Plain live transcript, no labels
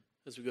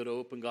As we go to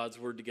open God's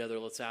word together,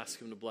 let's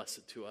ask him to bless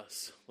it to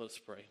us. Let us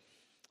pray.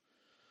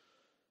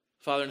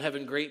 Father in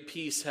heaven, great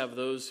peace have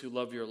those who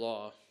love your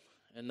law,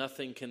 and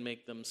nothing can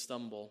make them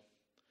stumble.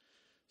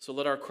 So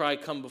let our cry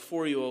come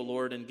before you, O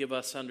Lord, and give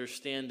us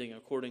understanding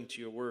according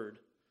to your word.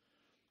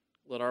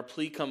 Let our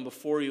plea come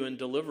before you and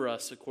deliver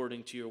us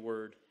according to your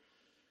word.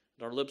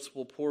 And our lips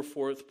will pour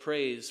forth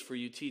praise, for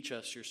you teach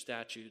us your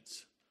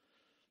statutes.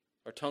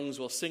 Our tongues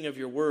will sing of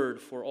your word,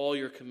 for all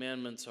your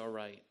commandments are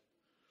right.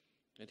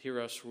 And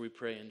hear us, for we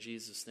pray in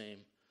Jesus' name.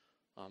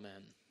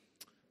 Amen.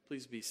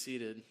 Please be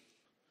seated.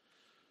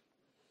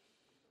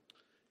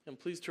 And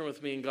please turn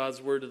with me in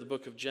God's word to the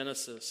book of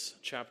Genesis,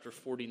 chapter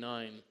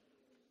 49.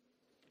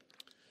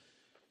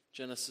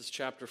 Genesis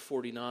chapter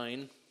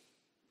 49.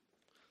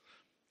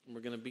 And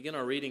we're going to begin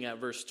our reading at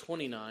verse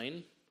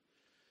 29.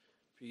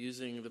 If you're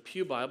using the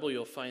Pew Bible,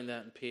 you'll find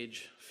that in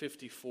page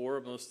 54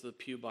 of most of the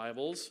Pew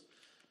Bibles.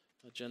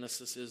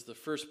 Genesis is the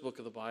first book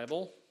of the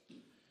Bible.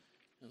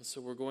 And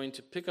so we're going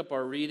to pick up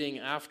our reading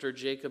after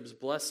Jacob's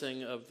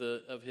blessing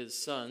of his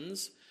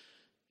sons.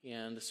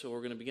 And so we're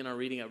going to begin our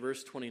reading at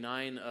verse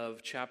 29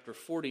 of chapter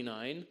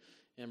 49,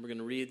 and we're going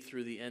to read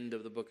through the end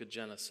of the book of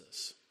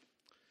Genesis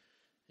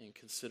and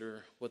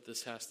consider what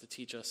this has to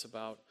teach us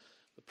about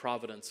the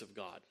providence of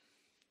God.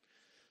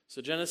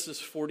 So Genesis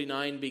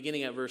 49,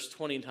 beginning at verse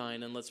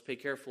 29, and let's pay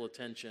careful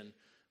attention,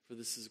 for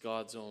this is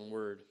God's own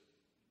word.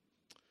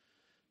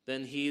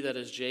 Then he, that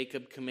is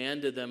Jacob,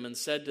 commanded them and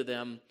said to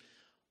them,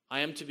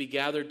 I am to be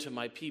gathered to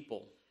my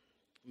people.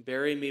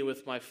 Bury me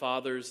with my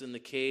fathers in the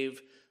cave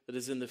that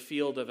is in the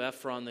field of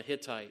Ephron the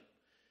Hittite,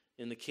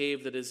 in the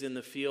cave that is in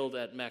the field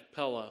at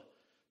Machpelah,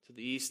 to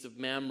the east of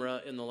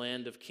Mamre in the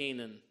land of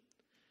Canaan,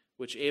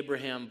 which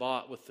Abraham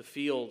bought with the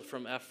field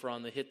from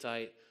Ephron the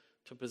Hittite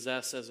to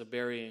possess as a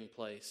burying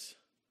place.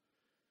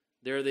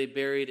 There they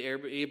buried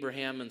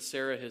Abraham and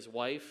Sarah his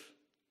wife.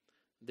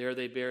 There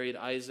they buried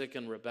Isaac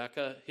and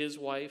Rebekah his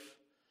wife.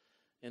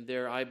 And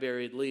there I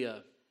buried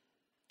Leah.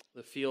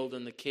 The field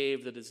and the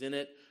cave that is in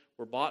it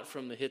were bought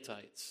from the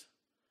Hittites.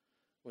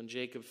 When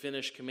Jacob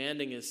finished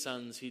commanding his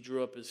sons, he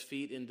drew up his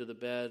feet into the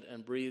bed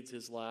and breathed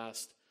his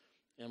last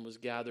and was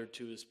gathered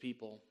to his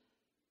people.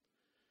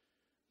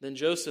 Then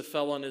Joseph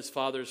fell on his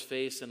father's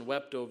face and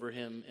wept over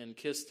him and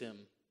kissed him.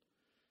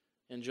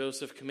 And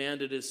Joseph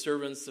commanded his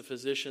servants, the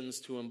physicians,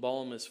 to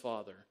embalm his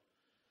father.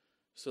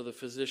 So the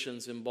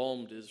physicians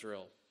embalmed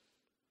Israel.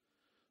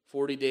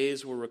 40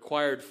 days were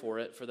required for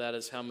it, for that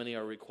is how many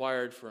are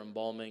required for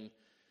embalming.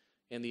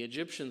 And the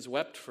Egyptians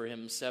wept for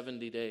him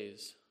 70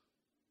 days.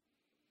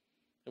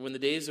 And when the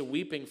days of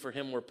weeping for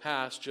him were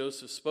past,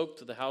 Joseph spoke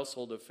to the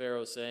household of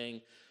Pharaoh,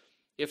 saying,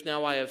 If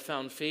now I have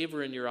found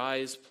favor in your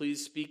eyes,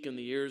 please speak in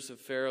the ears of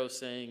Pharaoh,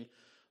 saying,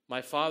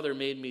 My father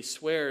made me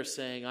swear,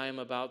 saying, I am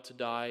about to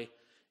die.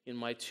 In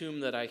my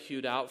tomb that I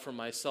hewed out for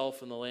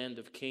myself in the land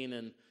of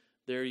Canaan,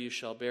 there you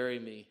shall bury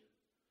me.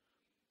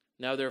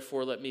 Now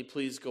therefore let me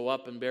please go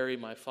up and bury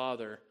my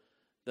father,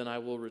 then I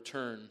will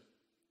return.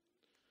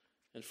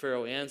 And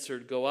Pharaoh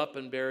answered, Go up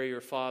and bury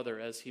your father,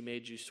 as he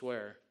made you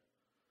swear.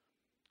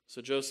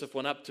 So Joseph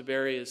went up to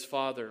bury his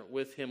father.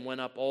 With him went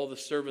up all the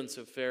servants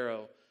of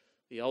Pharaoh,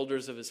 the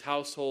elders of his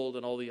household,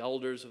 and all the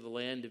elders of the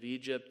land of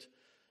Egypt,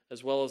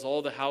 as well as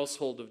all the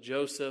household of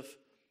Joseph,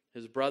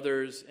 his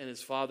brothers, and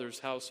his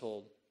father's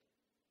household.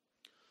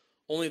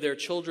 Only their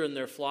children,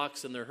 their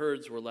flocks, and their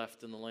herds were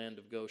left in the land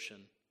of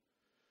Goshen.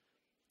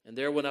 And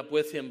there went up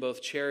with him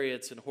both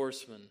chariots and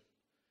horsemen.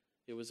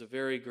 It was a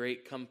very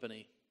great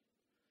company.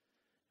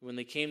 When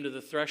they came to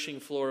the threshing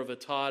floor of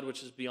Atad,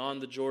 which is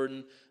beyond the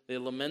Jordan, they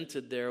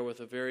lamented there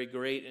with a very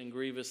great and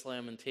grievous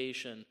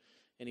lamentation,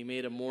 and he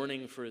made a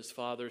mourning for his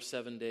father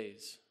 7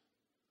 days.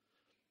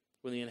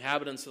 When the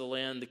inhabitants of the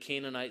land, the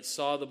Canaanites,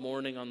 saw the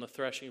mourning on the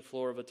threshing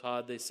floor of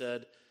Atad, they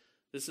said,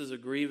 This is a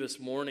grievous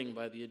mourning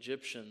by the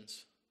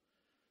Egyptians.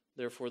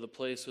 Therefore the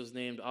place was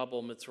named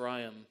Abel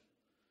Mitzrayim.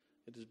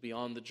 It is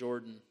beyond the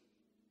Jordan.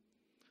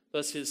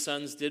 Thus his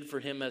sons did for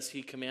him as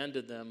he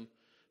commanded them.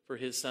 For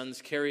his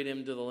sons carried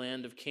him to the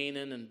land of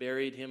Canaan and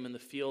buried him in the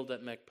field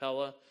at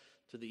Machpelah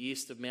to the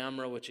east of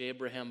Mamre, which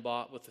Abraham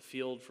bought with the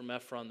field from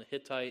Ephron the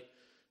Hittite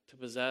to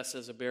possess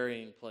as a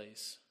burying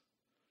place.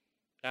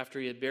 After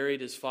he had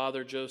buried his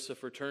father,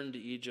 Joseph returned to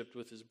Egypt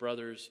with his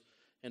brothers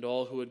and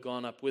all who had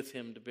gone up with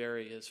him to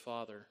bury his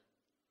father.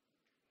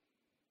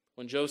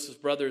 When Joseph's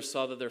brothers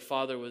saw that their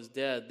father was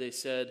dead, they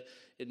said,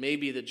 It may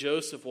be that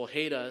Joseph will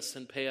hate us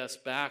and pay us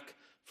back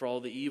for all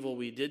the evil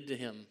we did to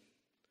him.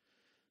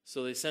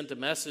 So they sent a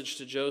message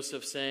to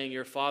Joseph saying,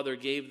 Your father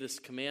gave this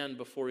command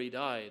before he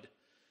died.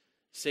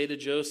 Say to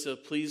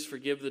Joseph, Please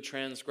forgive the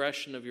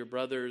transgression of your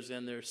brothers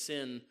and their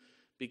sin,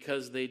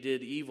 because they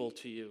did evil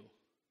to you.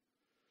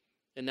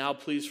 And now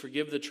please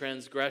forgive the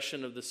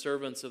transgression of the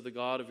servants of the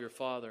God of your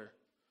father.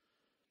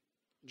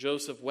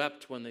 Joseph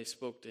wept when they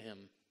spoke to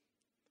him.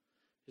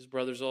 His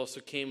brothers also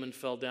came and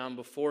fell down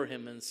before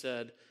him and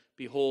said,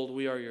 Behold,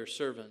 we are your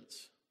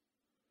servants.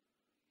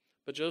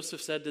 But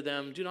Joseph said to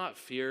them, Do not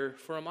fear,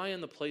 for am I in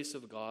the place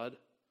of God?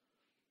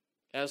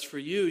 As for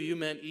you, you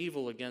meant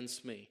evil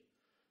against me,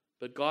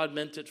 but God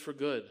meant it for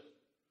good,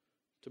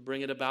 to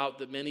bring it about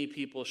that many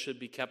people should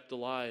be kept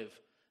alive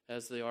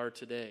as they are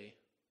today.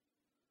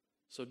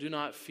 So do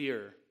not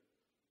fear.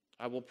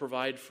 I will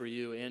provide for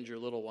you and your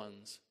little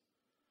ones."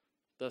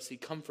 Thus he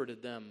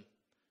comforted them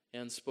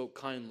and spoke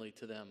kindly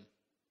to them.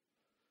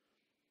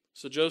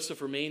 So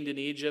Joseph remained in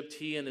Egypt,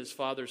 he and his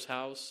father's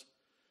house.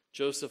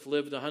 Joseph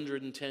lived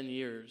 110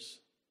 years.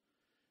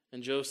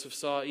 And Joseph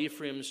saw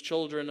Ephraim's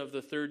children of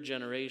the third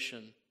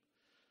generation.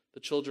 The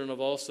children of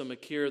also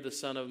Machir, the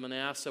son of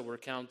Manasseh, were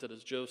counted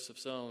as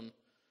Joseph's own.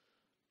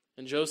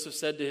 And Joseph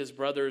said to his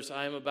brothers,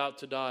 "I am about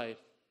to die,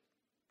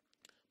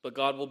 but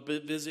God will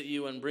visit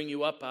you and bring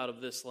you up out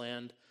of this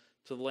land,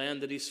 to the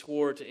land that he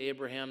swore to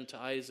Abraham, to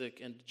Isaac,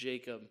 and to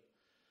Jacob."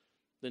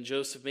 Then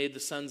Joseph made the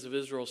sons of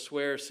Israel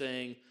swear,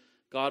 saying,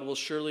 "God will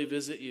surely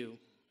visit you,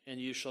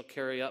 and you shall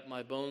carry up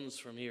my bones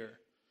from here."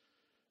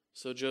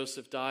 So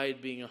Joseph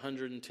died, being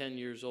 110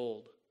 years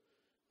old.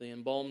 They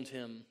embalmed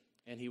him,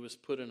 and he was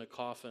put in a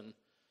coffin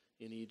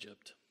in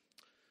Egypt.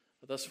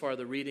 Thus far,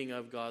 the reading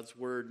of God's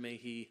word. May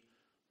he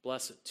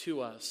bless it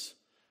to us.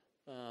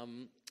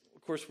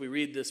 Of course, we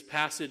read this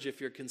passage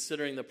if you're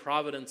considering the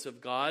providence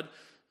of God.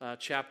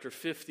 Chapter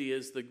 50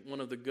 is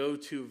one of the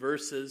go-to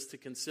verses to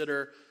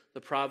consider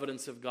the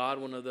providence of God.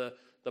 One of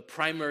the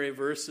primary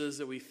verses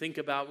that we think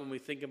about when we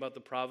think about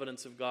the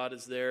providence of God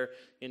is there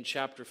in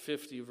chapter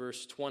 50,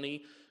 verse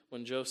 20,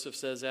 when Joseph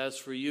says, "As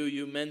for you,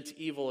 you meant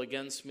evil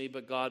against me,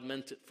 but God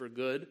meant it for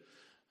good."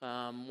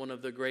 One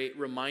of the great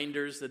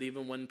reminders that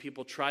even when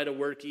people try to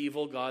work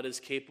evil, God is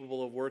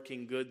capable of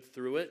working good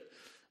through it.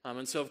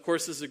 And so, of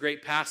course, this is a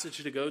great passage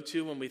to go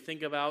to when we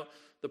think about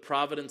the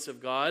providence of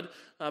God.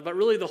 But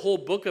really, the whole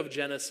book of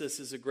Genesis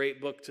is a great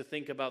book to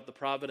think about the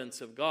providence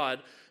of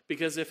God,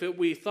 because if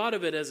we thought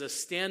of it as a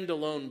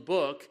standalone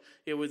book,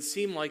 it would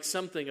seem like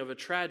something of a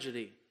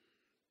tragedy.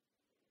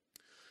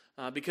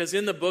 Because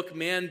in the book,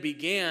 man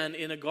began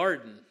in a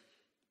garden.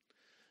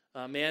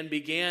 Man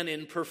began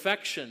in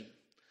perfection,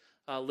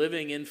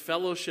 living in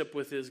fellowship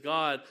with his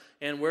God.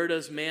 And where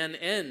does man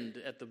end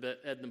at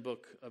the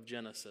book of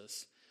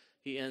Genesis?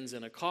 He ends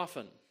in a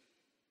coffin.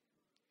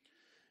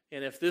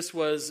 And if this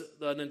was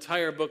an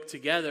entire book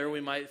together, we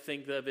might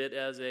think of it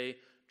as a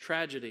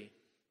tragedy.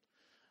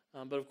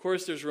 But of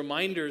course, there's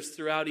reminders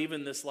throughout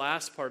even this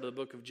last part of the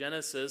book of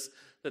Genesis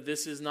that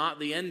this is not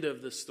the end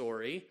of the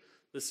story.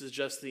 This is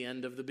just the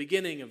end of the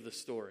beginning of the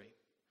story.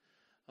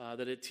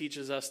 That it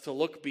teaches us to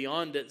look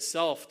beyond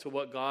itself to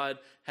what God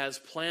has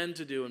planned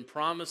to do and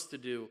promised to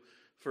do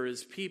for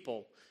his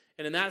people.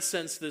 And in that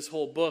sense, this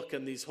whole book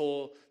and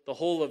the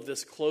whole of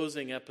this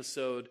closing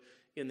episode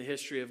in the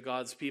history of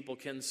God's people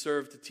can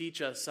serve to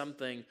teach us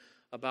something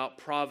about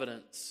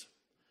providence.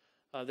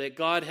 That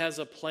God has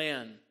a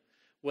plan.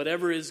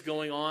 Whatever is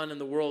going on in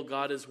the world,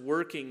 God is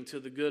working to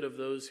the good of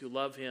those who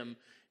love him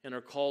and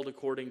are called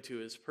according to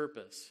his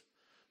purpose.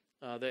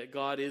 That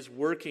God is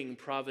working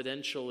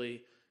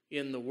providentially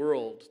in the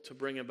world to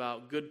bring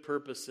about good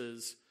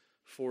purposes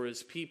for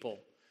his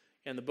people.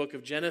 And the book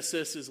of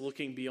Genesis is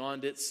looking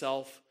beyond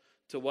itself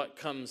to what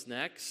comes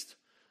next.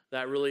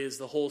 That really is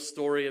the whole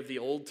story of the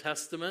Old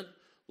Testament,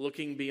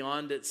 looking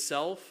beyond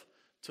itself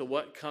to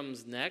what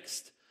comes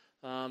next.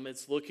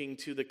 It's looking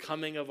to the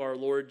coming of our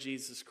Lord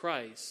Jesus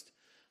Christ,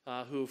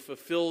 who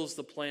fulfills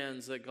the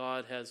plans that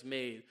God has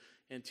made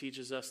and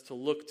teaches us to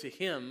look to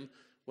him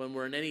when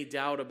we're in any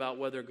doubt about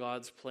whether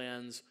God's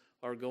plans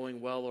are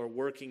going well or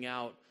working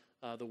out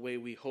the way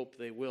we hope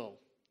they will.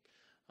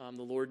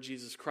 The Lord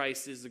Jesus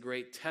Christ is the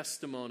great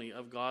testimony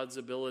of God's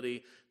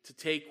ability to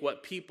take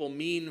what people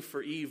mean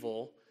for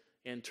evil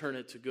and turn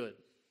it to good,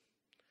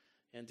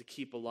 and to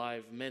keep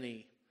alive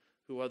many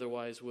who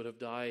otherwise would have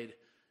died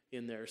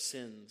in their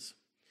sins.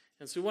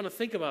 And so we want to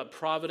think about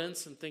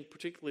providence and think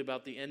particularly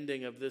about the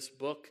ending of this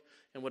book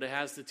and what it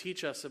has to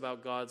teach us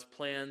about God's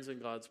plans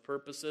and God's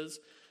purposes.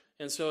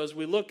 And so as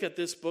we look at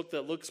this book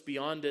that looks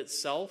beyond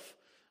itself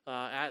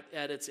at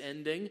its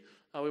ending,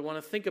 we want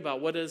to think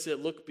about what does it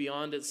look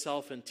beyond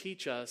itself and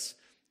teach us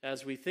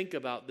as we think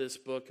about this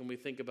book and we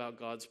think about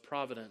God's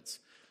providence.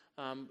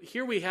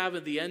 Here we have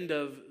at the end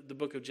of the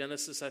book of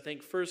Genesis, I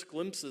think, first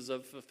glimpses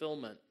of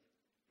fulfillment.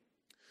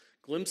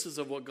 Glimpses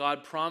of what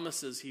God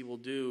promises he will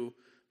do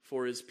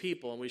for his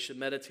people. And we should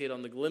meditate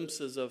on the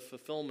glimpses of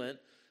fulfillment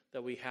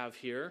that we have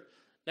here.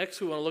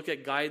 Next, we want to look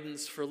at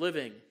guidance for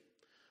living.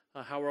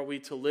 How are we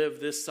to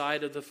live this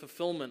side of the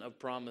fulfillment of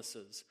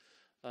promises,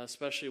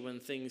 especially when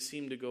things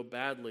seem to go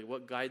badly?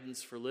 What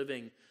guidance for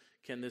living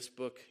can this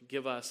book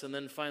give us? And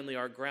then finally,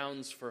 our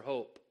grounds for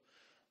hope.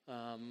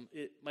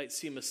 It might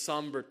seem a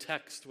somber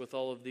text with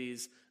all of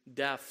these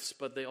deaths,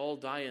 but they all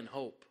die in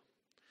hope.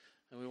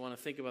 And we want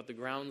to think about the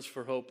grounds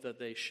for hope that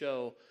they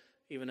show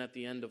even at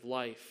the end of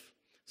life.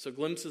 So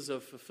glimpses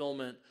of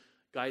fulfillment,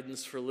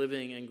 guidance for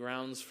living, and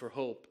grounds for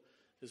hope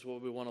is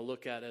what we want to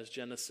look at as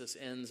Genesis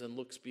ends and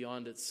looks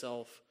beyond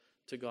itself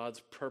to God's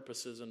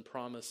purposes and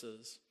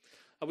promises.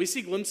 We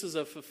see glimpses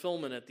of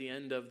fulfillment at the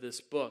end of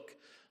this book.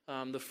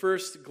 The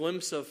first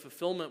glimpse of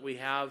fulfillment we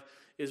have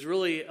is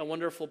really a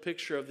wonderful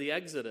picture of the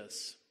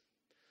Exodus.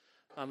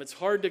 It's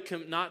hard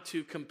not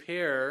to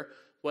compare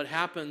what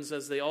happens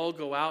as they all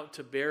go out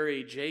to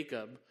bury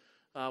Jacob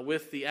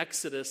with the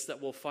exodus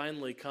that will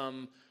finally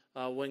come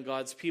when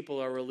God's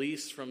people are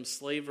released from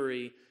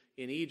slavery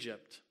in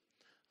Egypt.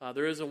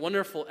 There is a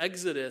wonderful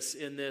exodus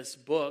in this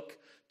book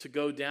to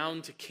go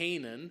down to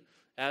Canaan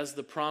as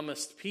the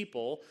promised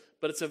people,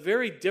 but it's a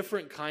very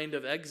different kind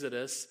of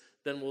exodus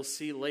than we'll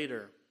see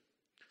later.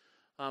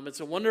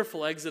 It's a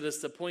wonderful exodus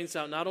that points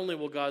out not only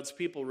will God's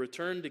people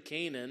return to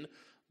Canaan,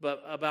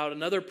 but about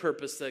another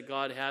purpose that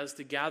God has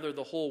to gather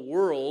the whole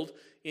world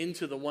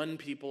into the one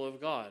people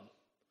of God.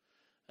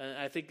 And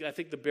I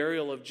think the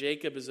burial of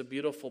Jacob is a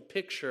beautiful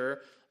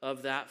picture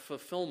of that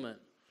fulfillment.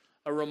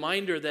 A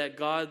reminder that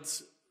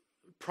God's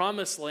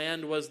promised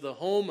land was the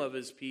home of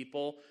his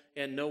people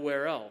and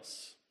nowhere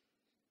else.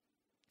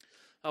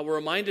 We're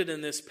reminded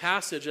in this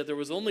passage that there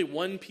was only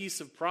one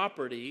piece of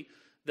property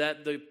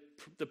that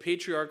the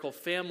patriarchal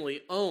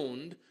family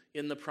owned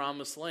in the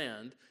promised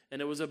land,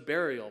 and it was a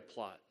burial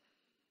plot.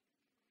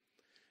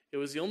 It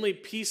was the only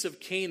piece of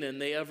Canaan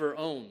they ever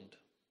owned.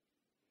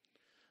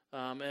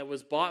 It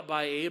was bought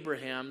by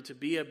Abraham to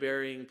be a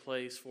burying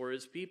place for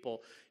his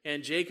people.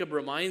 And Jacob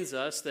reminds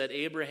us that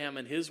Abraham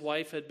and his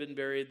wife had been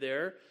buried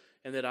there,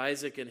 and that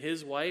Isaac and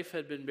his wife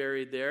had been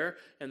buried there,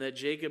 and that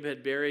Jacob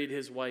had buried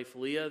his wife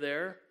Leah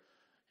there,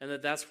 and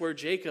that's where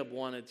Jacob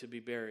wanted to be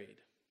buried.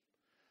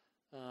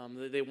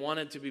 They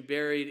wanted to be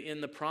buried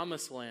in the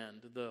promised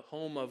land, the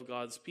home of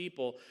God's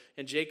people.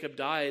 And Jacob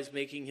dies,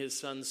 making his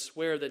sons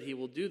swear that he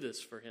will do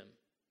this for him.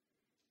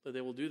 That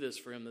they will do this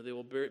for him, that they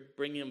will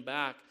bring him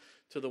back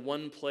to the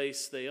one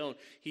place they own.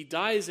 He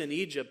dies in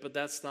Egypt, but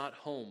that's not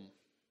home.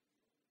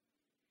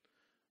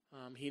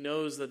 He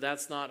knows that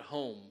that's not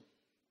home.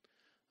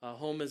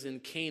 Home is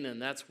in Canaan.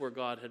 That's where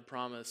God had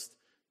promised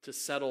to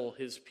settle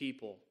his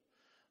people.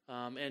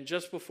 And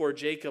just before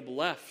Jacob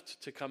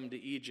left to come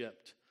to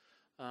Egypt,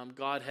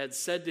 God had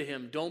said to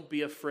him, "Don't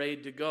be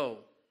afraid to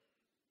go."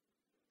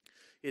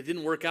 It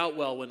didn't work out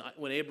well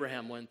when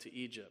Abraham went to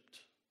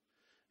Egypt.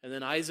 And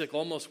then Isaac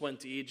almost went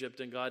to Egypt,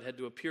 and God had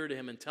to appear to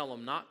him and tell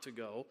him not to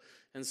go.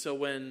 And so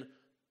when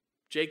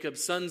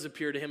Jacob's sons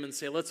appear to him and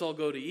say, "Let's all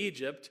go to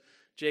Egypt,"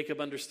 Jacob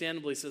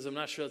understandably says, "I'm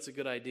not sure that's a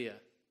good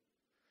idea."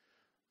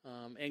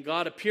 And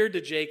God appeared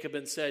to Jacob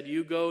and said,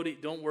 "You go,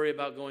 don't worry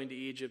about going to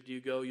Egypt.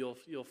 You go,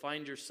 you'll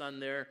find your son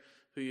there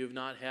who you've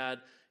not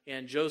had,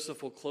 and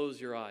Joseph will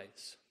close your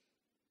eyes,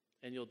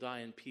 and you'll die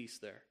in peace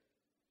there."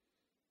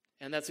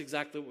 And that's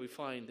exactly what we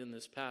find in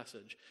this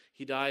passage.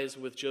 He dies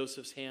with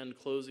Joseph's hand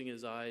closing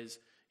his eyes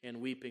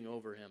and weeping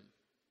over him,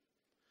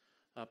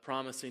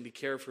 promising to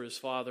care for his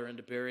father and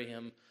to bury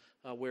him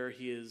where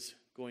he is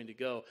going to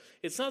go.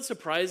 It's not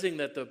surprising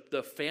that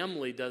the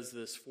family does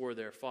this for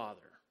their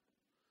father.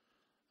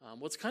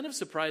 What's kind of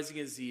surprising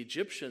is the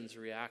Egyptians'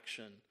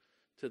 reaction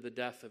to the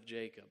death of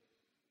Jacob.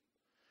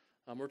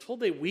 We're told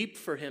they weep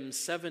for him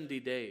 70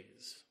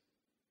 days.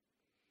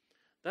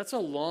 That's a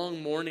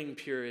long mourning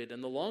period,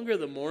 and the longer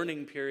the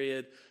mourning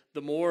period,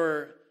 the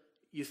more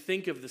you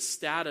think of the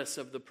status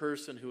of the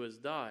person who has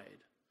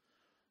died.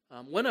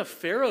 When a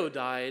pharaoh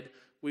died,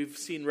 we've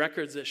seen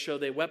records that show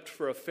they wept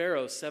for a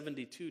pharaoh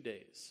 72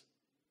 days.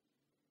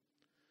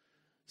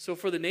 So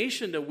for the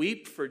nation to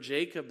weep for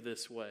Jacob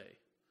this way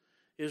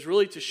is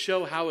really to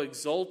show how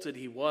exalted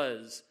he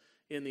was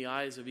in the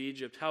eyes of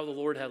Egypt, how the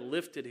Lord had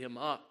lifted him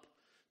up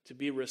to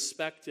be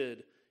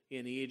respected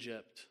in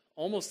Egypt,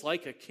 almost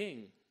like a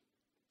king.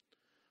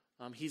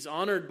 He's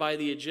honored by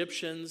the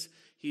Egyptians.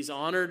 He's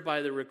honored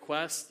by the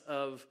request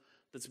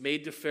that's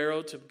made to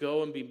Pharaoh to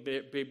go and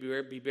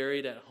be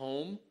buried at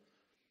home.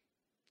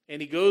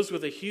 And he goes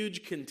with a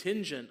huge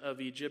contingent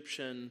of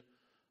Egyptian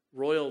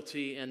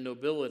royalty and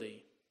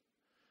nobility.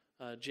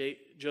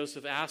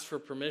 Joseph asks for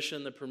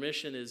permission. The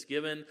permission is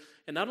given.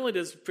 And not only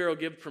does Pharaoh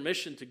give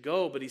permission to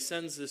go, but he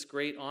sends this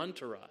great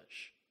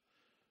entourage.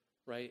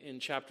 Right? In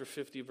chapter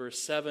 50, verse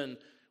 7,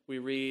 we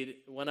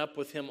read, "Went up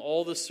with him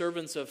all the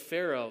servants of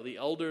Pharaoh, the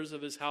elders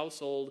of his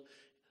household,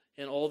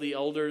 and all the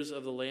elders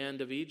of the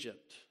land of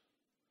Egypt."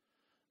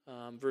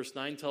 Verse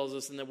 9 tells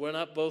us, "And there went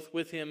up both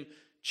with him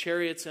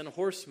chariots and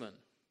horsemen,"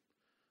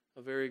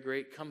 a very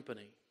great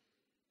company.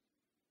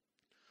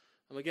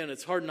 Again,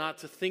 it's hard not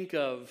to think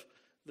of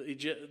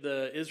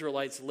the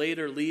Israelites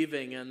later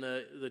leaving and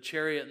the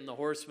chariot and the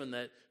horsemen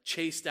that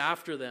chased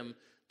after them,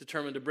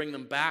 determined to bring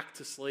them back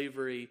to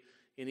slavery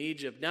in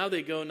Egypt. Now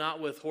they go not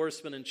with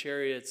horsemen and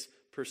chariots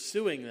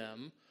pursuing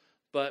them,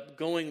 but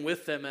going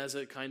with them as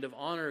a kind of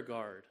honor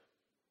guard.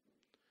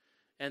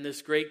 And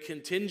this great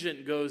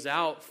contingent goes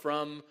out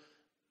from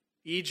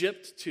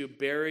Egypt to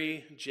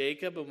bury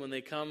Jacob. And when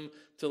they come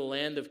to the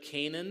land of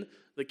Canaan,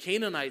 the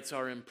Canaanites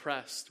are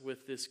impressed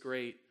with this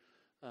great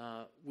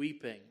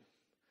weeping.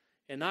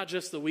 And not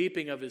just the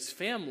weeping of his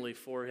family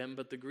for him,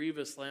 but the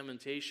grievous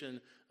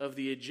lamentation of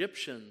the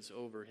Egyptians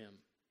over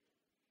him.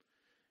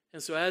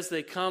 And so as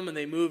they come and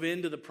they move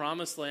into the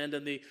promised land,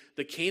 and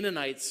the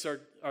Canaanites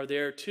are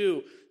there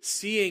too,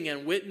 seeing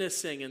and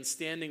witnessing and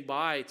standing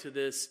by to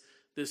this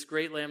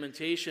great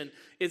lamentation.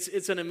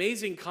 It's an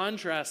amazing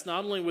contrast,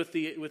 not only with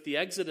the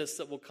Exodus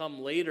that will come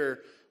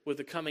later with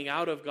the coming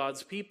out of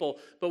God's people.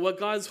 But what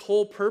God's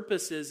whole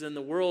purpose is in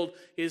the world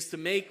is to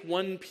make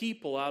one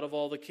people out of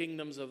all the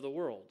kingdoms of the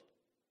world.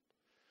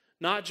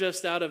 Not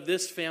just out of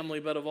this family,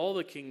 but of all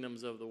the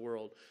kingdoms of the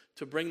world,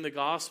 to bring the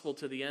gospel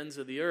to the ends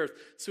of the earth.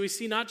 So we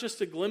see not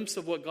just a glimpse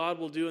of what God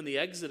will do in the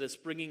Exodus,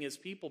 bringing his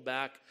people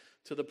back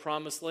to the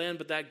promised land,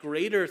 but that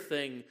greater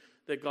thing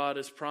that God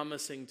is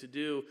promising to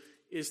do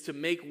is to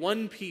make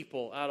one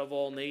people out of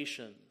all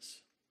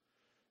nations.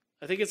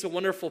 I think it's a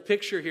wonderful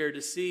picture here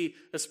to see,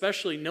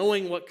 especially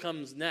knowing what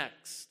comes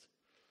next,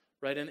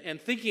 right?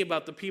 And thinking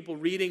about the people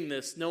reading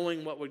this,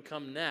 knowing what would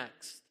come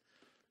next.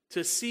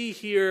 To see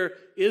here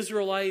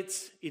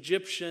Israelites,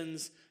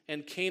 Egyptians,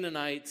 and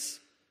Canaanites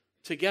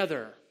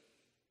together,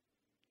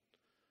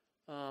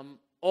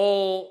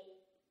 all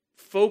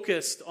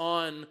focused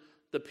on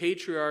the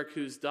patriarch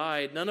who's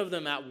died, none of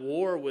them at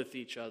war with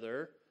each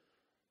other,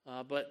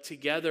 but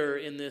together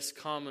in this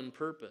common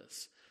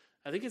purpose.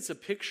 I think it's a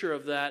picture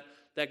of that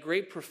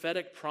great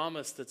prophetic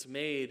promise that's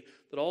made,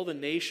 that all the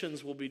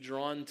nations will be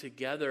drawn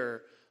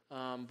together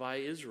by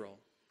Israel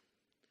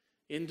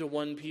into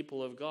one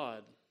people of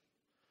God.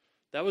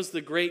 That was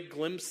the great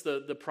glimpse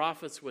the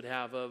prophets would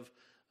have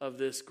of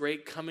this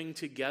great coming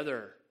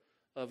together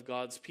of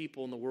God's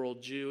people in the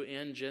world, Jew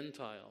and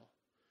Gentile.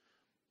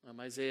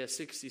 Isaiah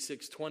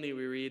 66:20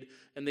 we read,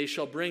 "And they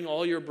shall bring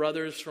all your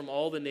brothers from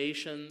all the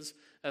nations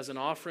as an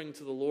offering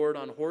to the Lord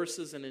on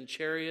horses and in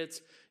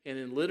chariots and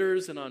in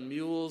litters and on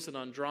mules and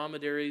on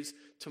dromedaries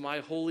to my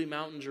holy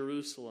mountain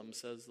Jerusalem,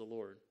 says the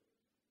Lord."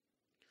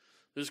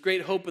 There's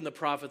great hope in the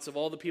prophets of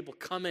all the people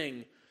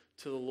coming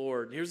to the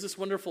Lord. And here's this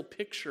wonderful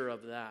picture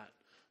of that,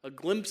 a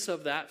glimpse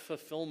of that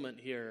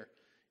fulfillment here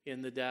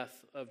in the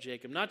death of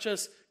Jacob. Not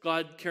just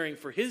God caring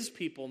for his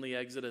people in the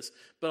Exodus,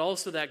 but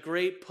also that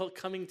great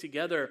coming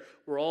together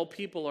where all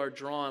people are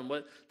drawn.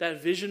 What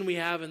that vision we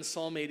have in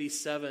Psalm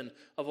 87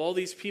 of all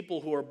these people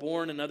who are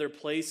born in other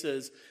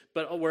places,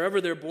 but wherever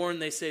they're born,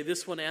 they say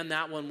this one and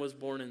that one was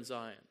born in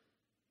Zion.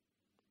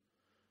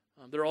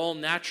 They're all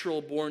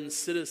natural born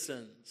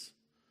citizens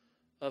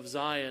of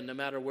Zion, no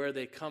matter where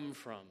they come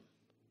from.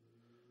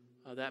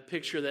 That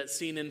picture that's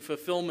seen in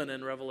fulfillment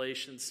in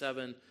Revelation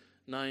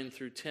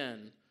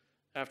 7:9-10.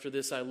 "After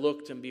this I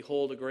looked, and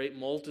behold, a great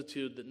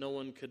multitude that no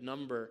one could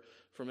number,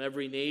 from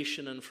every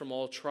nation and from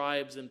all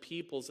tribes and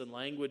peoples and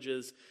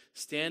languages,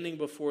 standing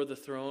before the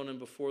throne and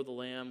before the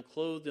Lamb,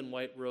 clothed in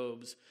white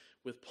robes,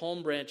 with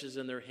palm branches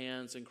in their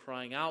hands, and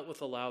crying out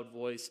with a loud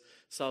voice,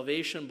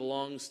 'Salvation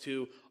belongs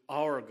to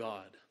our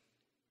God,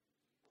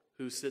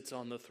 who sits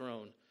on the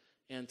throne,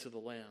 and to the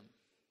Lamb.'"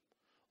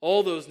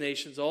 All those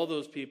nations, all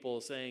those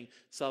people saying,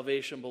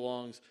 salvation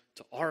belongs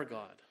to our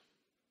God,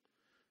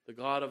 the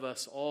God of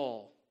us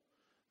all.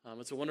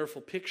 It's a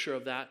wonderful picture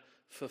of that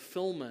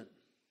fulfillment.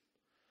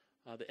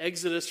 The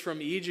exodus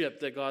from Egypt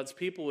that God's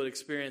people would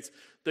experience,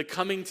 the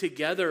coming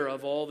together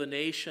of all the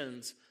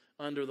nations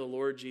under the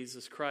Lord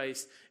Jesus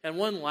Christ. And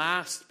one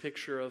last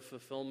picture of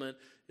fulfillment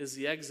is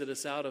the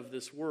exodus out of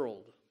this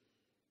world.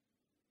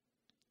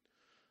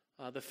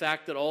 The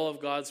fact that all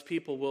of God's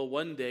people will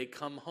one day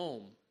come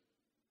home,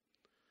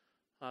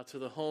 to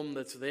the home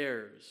that's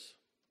theirs.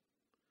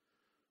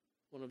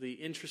 One of the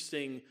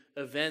interesting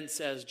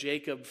events as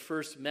Jacob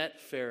first met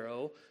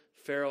Pharaoh,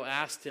 Pharaoh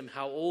asked him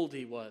how old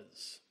he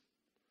was.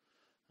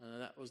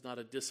 That was not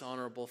a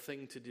dishonorable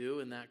thing to do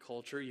in that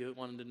culture. You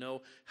wanted to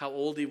know how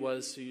old he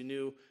was so you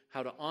knew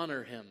how to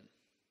honor him.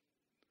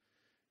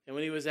 And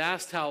when he was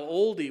asked how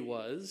old he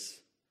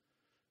was,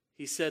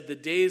 he said, "The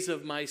days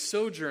of my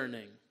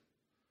sojourning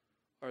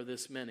are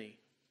this many."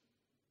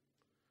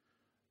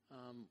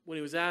 When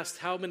he was asked,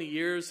 "How many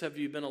years have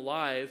you been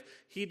alive?"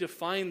 he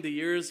defined the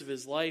years of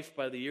his life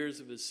by the years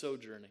of his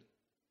sojourning.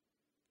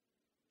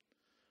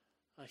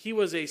 He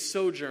was a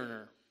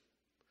sojourner.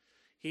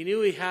 He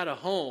knew he had a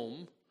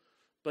home,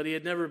 but he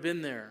had never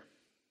been there.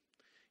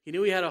 He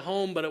knew he had a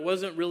home, but it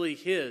wasn't really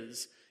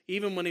his.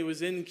 Even when he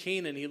was in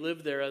Canaan, he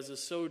lived there as a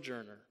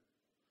sojourner.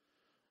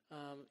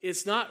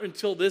 It's not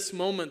until this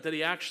moment that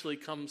he actually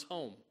comes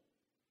home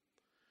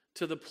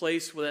to the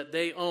place that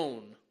they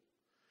own.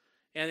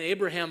 And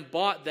Abraham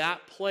bought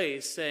that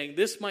place, saying,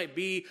 "This might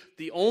be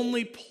the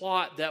only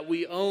plot that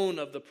we own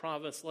of the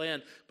promised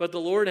land, but the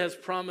Lord has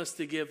promised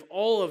to give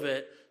all of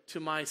it to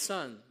my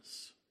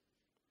sons,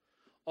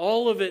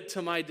 all of it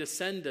to my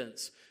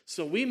descendants.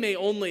 So we may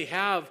only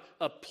have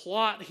a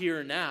plot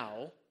here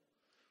now.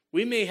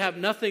 We may have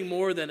nothing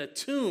more than a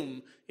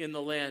tomb in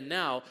the land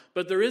now,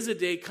 but there is a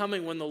day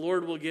coming when the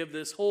Lord will give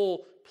this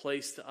whole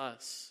place to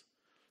us.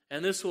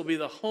 And this will be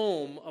the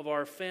home of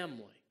our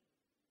family."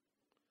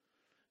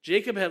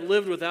 Jacob had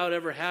lived without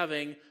ever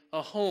having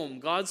a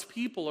home. God's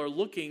people are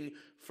looking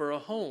for a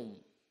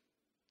home.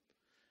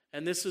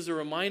 And this is a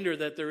reminder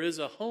that there is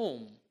a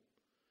home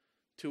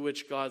to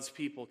which God's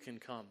people can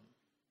come.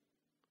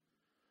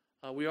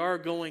 We are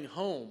going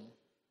home.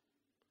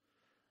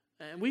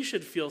 And we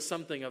should feel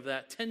something of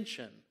that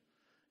tension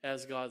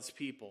as God's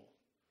people,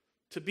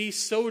 to be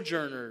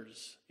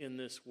sojourners in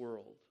this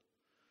world.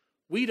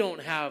 We don't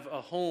have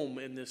a home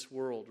in this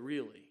world,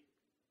 really.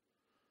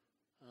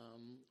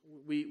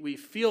 We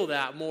feel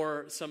that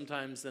more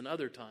sometimes than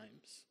other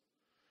times.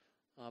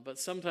 But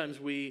sometimes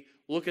we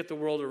look at the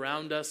world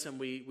around us and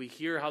we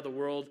hear how the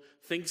world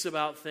thinks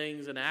about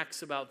things and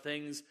acts about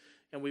things,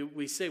 and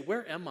we say,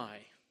 where am I?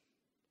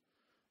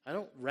 I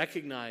don't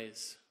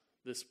recognize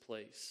this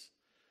place.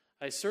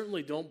 I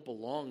certainly don't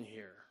belong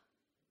here.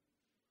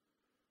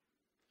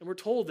 And we're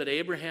told that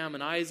Abraham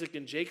and Isaac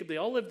and Jacob, they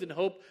all lived in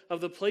hope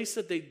of the place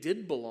that they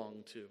did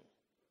belong to.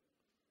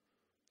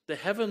 The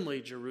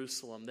heavenly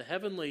Jerusalem, the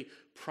heavenly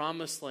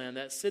promised land,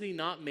 that city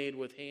not made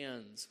with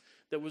hands,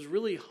 that was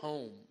really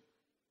home.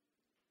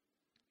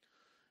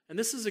 And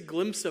this is a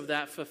glimpse of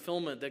that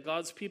fulfillment, that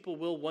God's people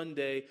will one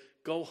day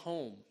go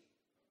home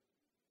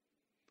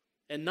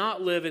and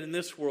not live in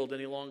this world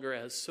any longer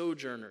as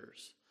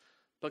sojourners,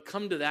 but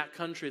come to that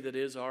country that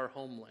is our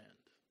homeland.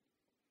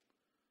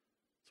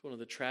 It's one of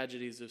the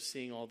tragedies of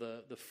seeing all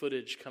the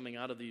footage coming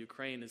out of the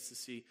Ukraine, is to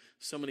see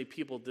so many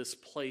people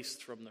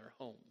displaced from their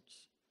homes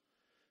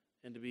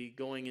and to be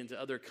going into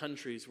other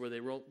countries where they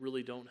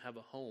really don't have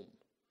a home.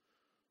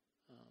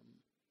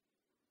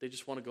 They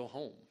just want to go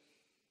home.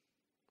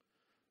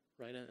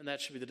 Right? And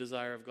that should be the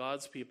desire of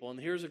God's people. And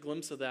here's a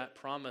glimpse of that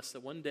promise,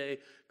 that one day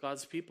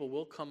God's people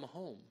will come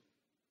home.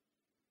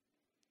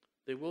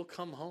 They will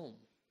come home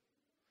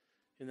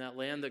in that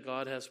land that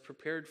God has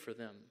prepared for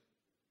them.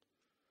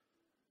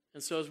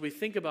 And so as we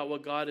think about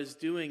what God is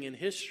doing in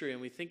history,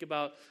 and we think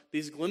about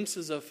these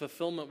glimpses of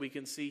fulfillment we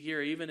can see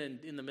here, even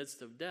in the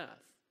midst of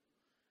death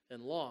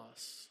and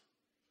loss,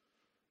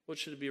 what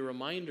should it be a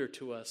reminder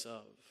to us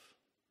of?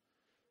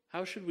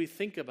 How should we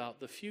think about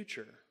the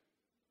future?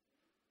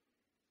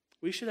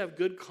 We should have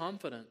good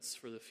confidence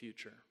for the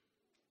future.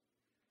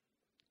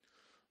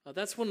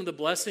 That's one of the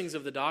blessings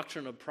of the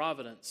doctrine of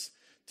providence,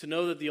 to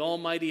know that the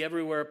almighty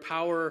everywhere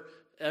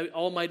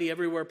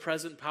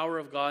present power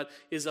of God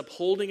is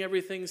upholding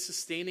everything,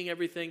 sustaining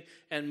everything,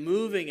 and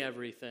moving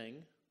everything,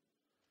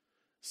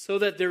 so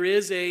that there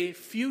is a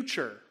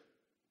future.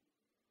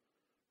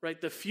 Right?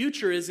 The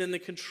future is in the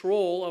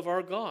control of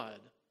our God.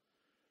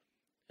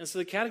 And so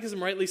the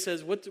Catechism rightly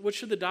says, what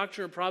should the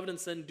doctrine of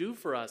providence then do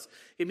for us?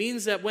 It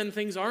means that when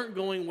things aren't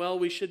going well,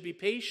 we should be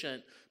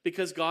patient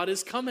because God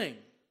is coming.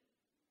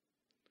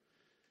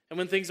 And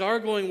when things are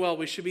going well,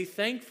 we should be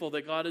thankful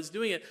that God is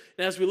doing it.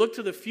 And as we look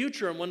to the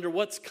future and wonder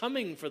what's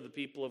coming for the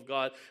people of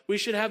God, we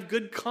should have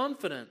good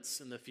confidence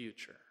in the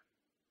future.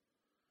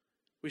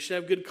 We should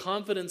have good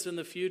confidence in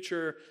the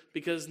future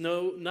because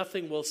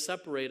nothing will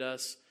separate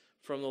us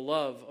from the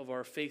love of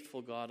our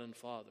faithful God and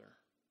Father.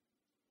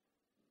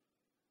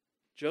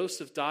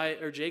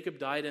 Jacob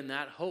died in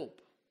that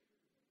hope,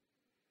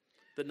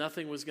 that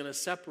nothing was going to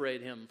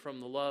separate him from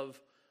the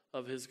love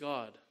of his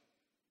God.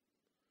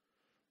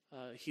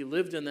 He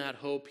lived in that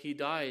hope. He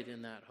died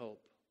in that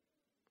hope.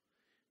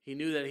 He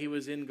knew that he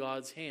was in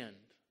God's hand.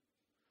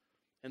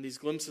 And these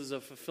glimpses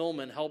of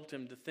fulfillment helped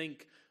him to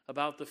think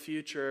about the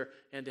future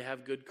and to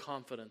have good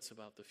confidence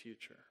about the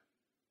future.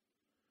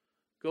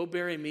 Go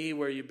bury me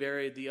where you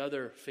buried the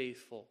other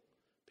faithful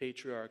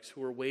patriarchs who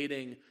were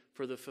waiting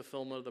for the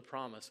fulfillment of the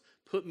promise.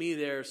 Put me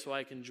there so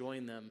I can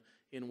join them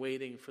in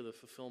waiting for the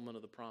fulfillment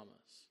of the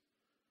promise.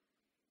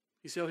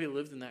 You see how he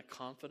lived in that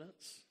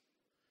confidence?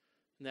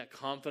 In that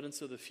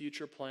confidence of the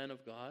future plan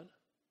of God?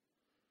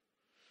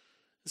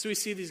 So we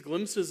see these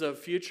glimpses of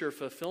future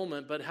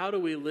fulfillment, but how do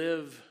we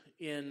live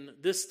in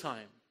this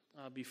time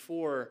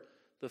before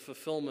the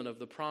fulfillment of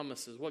the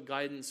promises? What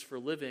guidance for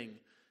living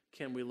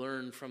can we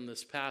learn from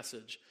this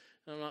passage?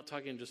 And I'm not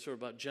talking just sort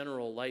of about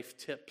general life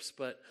tips,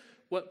 but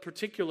what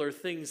particular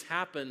things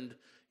happened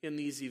in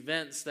these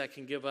events that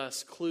can give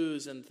us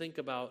clues and think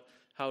about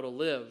how to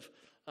live?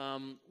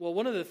 Well,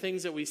 one of the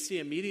things that we see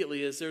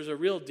immediately is there's a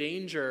real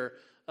danger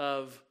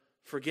of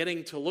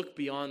forgetting to look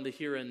beyond the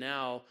here and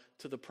now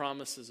to the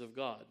promises of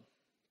God.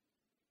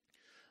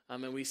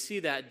 And we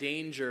see that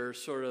danger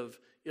sort of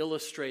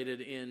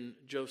illustrated in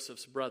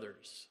Joseph's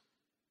brothers.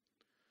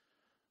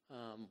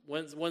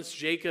 Once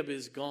Jacob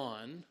is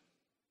gone,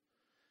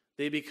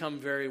 they become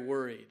very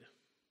worried.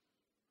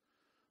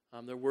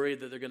 They're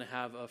worried that they're going to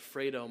have a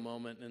Fredo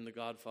moment in The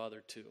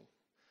Godfather 2.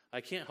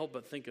 I can't help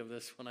but think of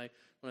this when I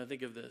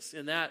think of this.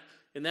 In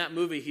that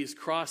movie, he's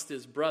crossed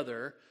his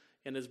brother,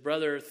 and his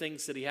brother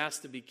thinks that he has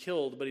to be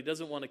killed, but he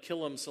doesn't want to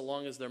kill him so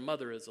long as their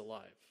mother is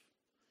alive.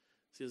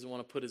 So he doesn't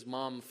want to put his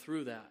mom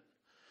through that.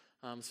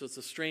 So it's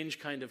a strange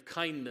kind of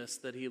kindness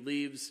that he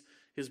leaves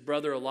his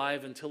brother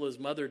alive until his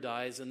mother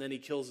dies, and then he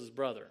kills his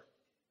brother.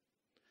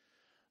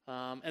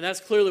 And that's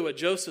clearly what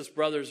Joseph's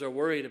brothers are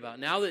worried about.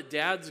 Now that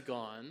Dad's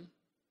gone,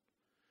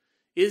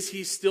 is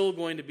he still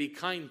going to be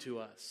kind to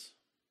us?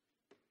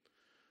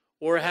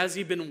 Or has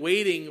he been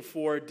waiting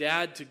for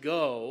Dad to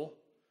go,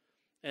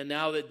 and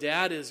now that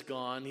Dad is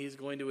gone, he's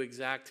going to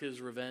exact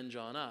his revenge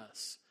on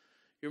us?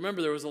 You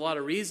remember there was a lot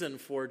of reason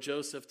for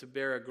Joseph to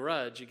bear a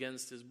grudge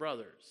against his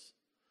brothers.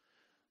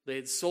 They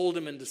had sold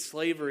him into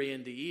slavery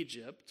into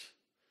Egypt,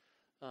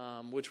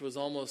 which was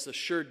almost a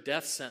sure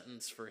death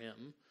sentence for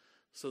him.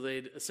 So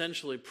they'd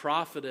essentially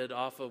profited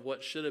off of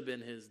what should have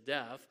been his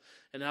death.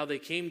 And now they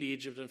came to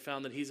Egypt and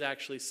found that he's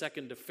actually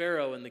second to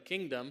Pharaoh in the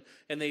kingdom,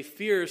 and they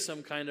fear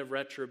some kind of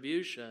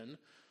retribution.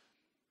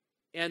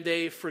 And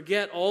they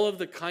forget all of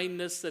the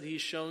kindness that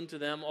he's shown to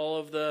them, all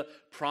of the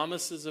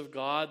promises of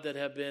God that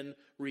have been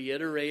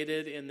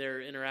reiterated in their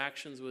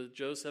interactions with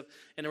Joseph.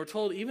 And we're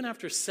told even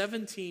after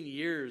 17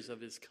 years of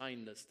his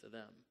kindness to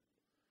them,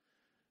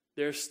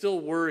 they're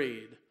still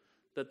worried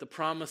that the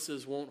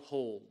promises won't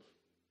hold,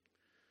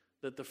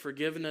 that the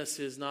forgiveness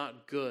is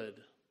not good.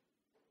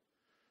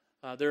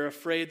 They're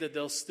afraid that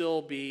they'll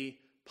still be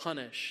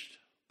punished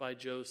by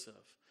Joseph.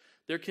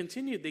 They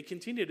continue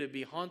to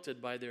be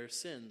haunted by their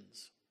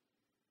sins.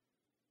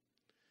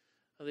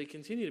 They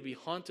continue to be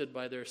haunted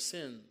by their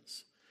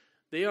sins.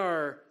 They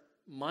are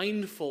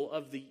mindful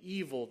of the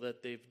evil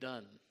that they've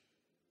done.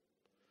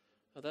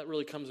 That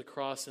really comes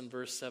across in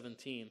verse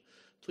 17.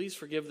 Please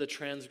forgive the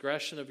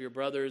transgression of your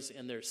brothers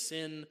and their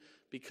sin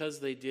because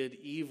they did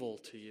evil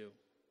to you.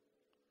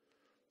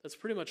 That's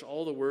pretty much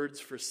all the words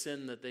for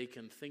sin that they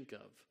can think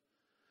of.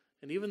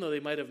 And even though they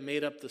might have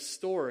made up the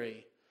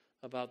story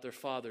about their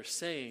father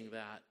saying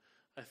that,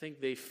 I think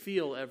they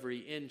feel every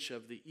inch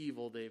of the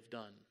evil they've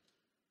done.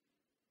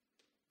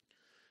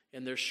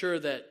 And they're sure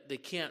that they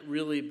can't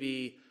really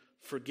be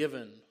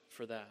forgiven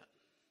for that.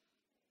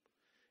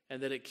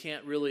 And that it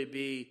can't really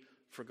be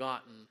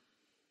forgotten.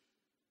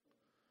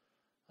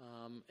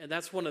 And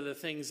that's one of the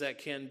things that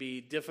can be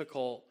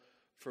difficult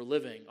for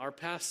living. Our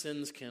past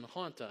sins can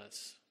haunt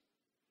us.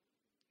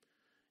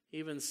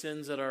 Even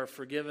sins that are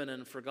forgiven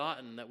and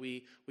forgotten, that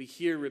we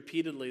hear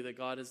repeatedly that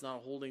God is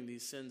not holding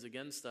these sins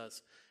against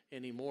us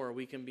anymore.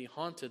 We can be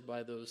haunted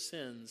by those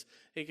sins.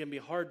 It can be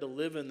hard to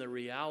live in the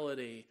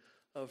reality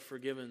of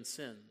forgiven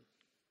sin.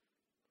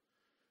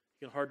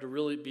 It's hard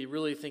to be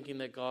really thinking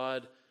that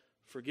God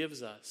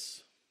forgives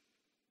us.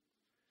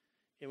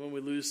 And when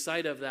we lose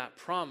sight of that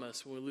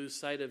promise, when we lose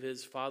sight of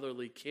his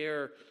fatherly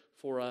care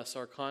for us,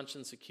 our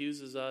conscience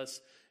accuses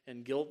us,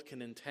 and guilt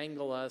can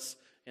entangle us,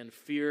 and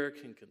fear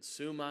can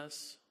consume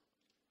us.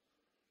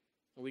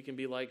 And we can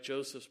be like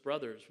Joseph's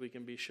brothers. We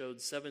can be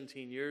showed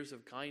 17 years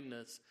of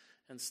kindness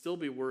and still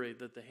be worried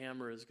that the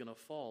hammer is going to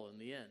fall in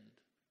the end.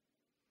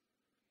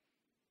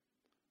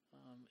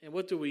 And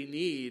what do we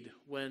need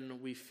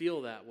when we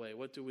feel that way?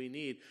 What do we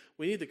need?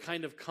 We need the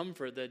kind of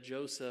comfort that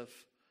Joseph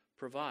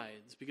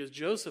provides, because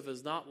Joseph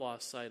has not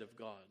lost sight of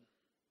God.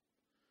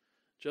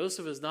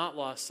 Joseph has not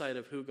lost sight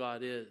of who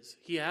God is.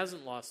 He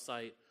hasn't lost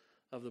sight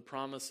of the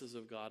promises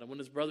of God. And when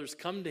his brothers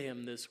come to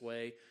him this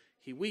way,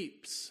 he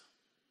weeps.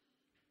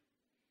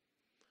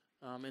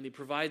 And he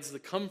provides the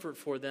comfort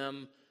for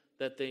them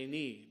that they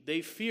need.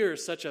 They fear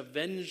such a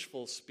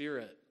vengeful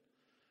spirit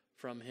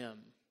from him.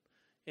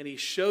 And he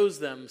shows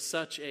them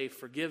such a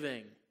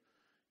forgiving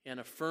and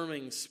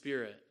affirming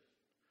spirit.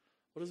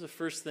 What is the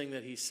first thing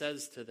that he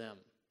says to them?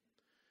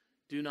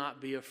 Do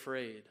not be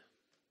afraid.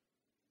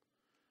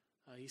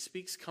 He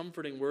speaks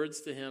comforting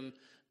words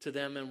to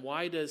them, and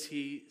why does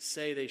he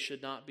say they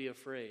should not be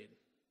afraid?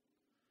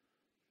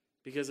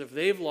 Because if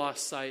they've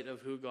lost sight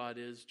of who God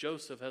is,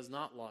 Joseph has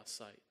not lost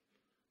sight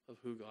of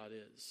who God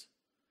is.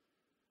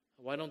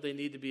 Why don't they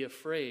need to be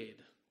afraid?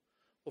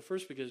 Well,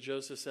 first, because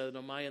Joseph said,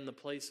 am I in the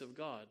place of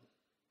God?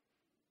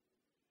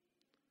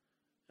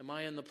 Am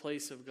I in the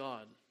place of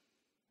God?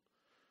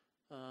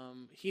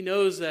 He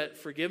knows that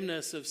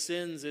forgiveness of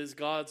sins is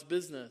God's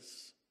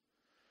business,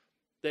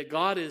 that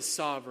God is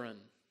sovereign.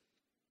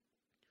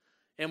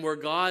 And where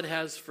God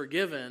has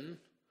forgiven,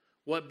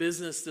 what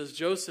business does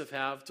Joseph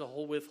have to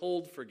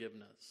withhold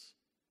forgiveness?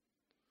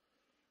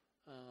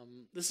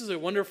 This is a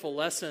wonderful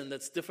lesson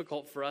that's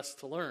difficult for us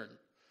to learn.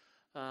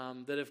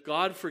 That if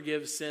God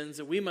forgives sins,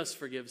 that we must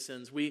forgive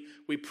sins. We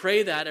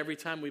pray that every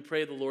time we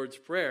pray the Lord's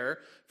Prayer.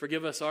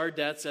 Forgive us our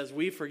debts as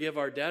we forgive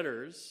our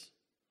debtors.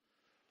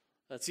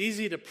 That's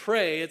easy to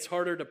pray, it's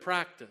harder to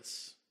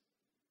practice.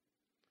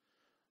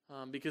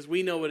 Because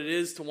we know what it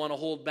is to want to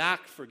hold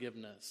back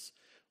forgiveness,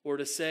 or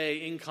to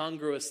say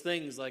incongruous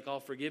things like,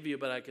 I'll forgive you,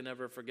 but I can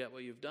never forget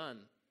what you've done.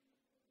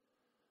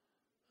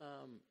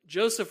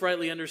 Joseph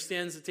rightly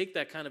understands to take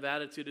that kind of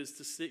attitude is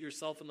to sit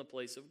yourself in the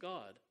place of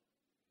God.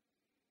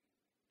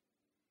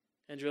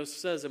 And Joseph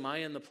says, am I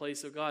in the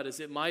place of God? Is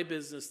it my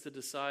business to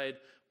decide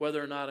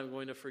whether or not I'm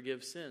going to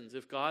forgive sins?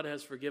 If God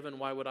has forgiven,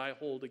 why would I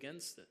hold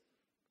against it?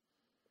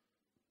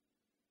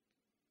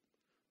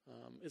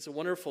 It's a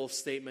wonderful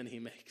statement he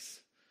makes.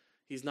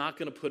 He's not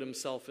going to put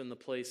himself in the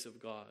place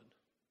of God.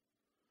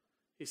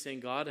 He's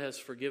saying, God has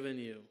forgiven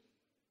you.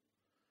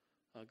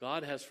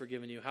 God has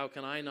forgiven you. How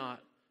can I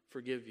not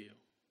forgive you?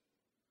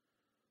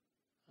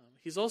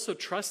 He's also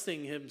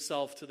trusting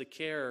himself to the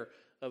care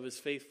of his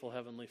faithful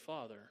Heavenly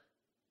Father.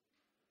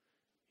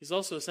 He's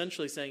also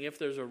essentially saying, if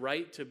there's a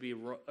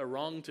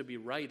wrong to be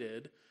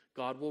righted,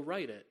 God will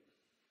right it.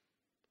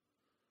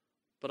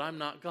 But I'm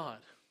not God.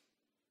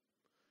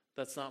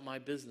 That's not my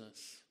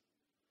business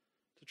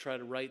to try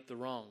to right the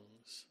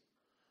wrongs.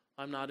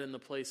 I'm not in the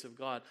place of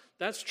God.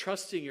 That's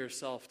trusting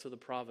yourself to the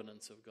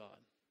providence of God.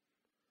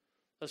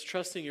 That's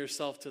trusting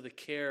yourself to the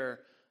care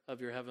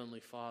of your heavenly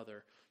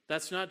Father.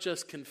 That's not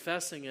just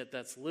confessing it,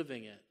 that's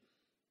living it.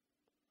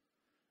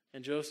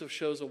 And Joseph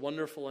shows a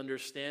wonderful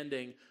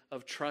understanding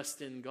of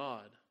trust in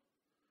God,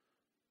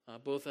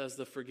 both as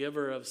the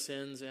forgiver of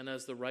sins and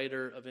as the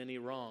righter of any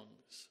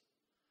wrongs.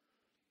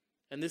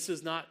 And this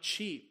is not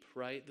cheap,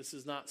 right? This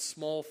is not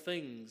small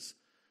things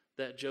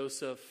that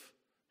Joseph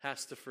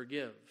has to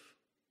forgive.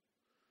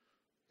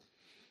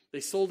 They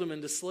sold him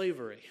into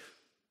slavery.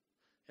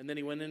 And then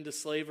he went into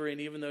slavery,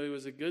 and even though he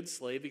was a good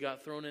slave, he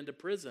got thrown into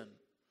prison.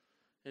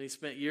 And he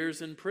spent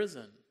years in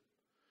prison.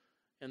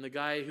 And the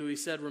guy who he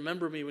said,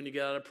 remember me when you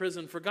get out of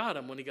prison, forgot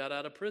him when he got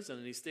out of prison,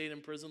 and he stayed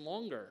in prison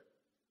longer.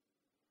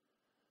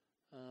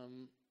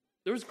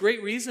 There was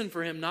great reason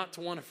for him not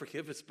to want to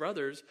forgive his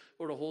brothers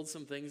or to hold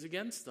some things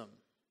against them.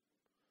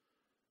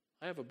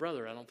 I have a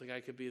brother. I don't think I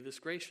could be this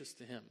gracious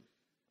to him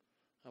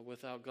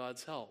without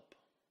God's help.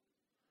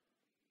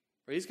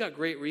 He's got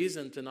great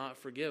reason to not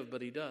forgive,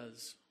 but he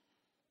does.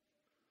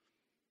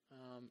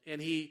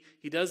 And he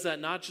does that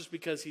not just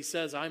because he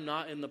says, I'm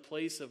not in the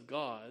place of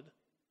God.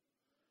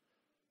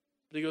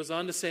 But he goes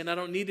on to say, and I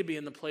don't need to be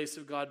in the place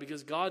of God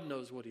because God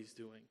knows what he's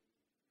doing.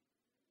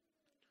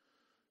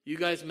 You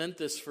guys meant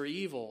this for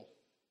evil,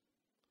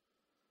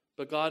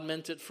 but God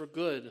meant it for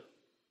good,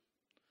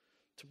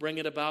 to bring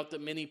it about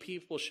that many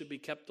people should be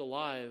kept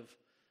alive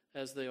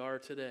as they are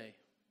today.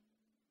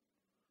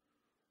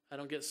 I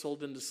don't get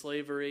sold into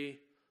slavery.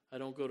 I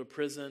don't go to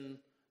prison.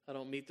 I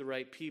don't meet the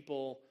right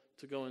people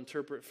to go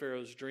interpret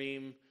Pharaoh's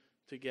dream,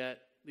 to get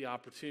the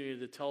opportunity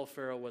to tell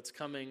Pharaoh what's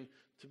coming,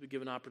 to be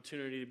given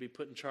opportunity to be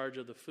put in charge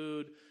of the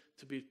food,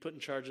 to be put in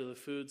charge of the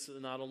food so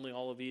that not only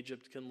all of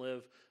Egypt can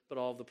live, but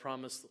all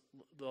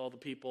the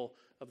people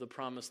of the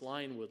promised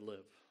line would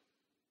live.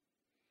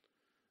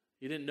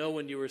 You didn't know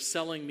when you were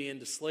selling me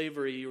into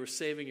slavery, you were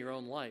saving your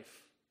own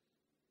life.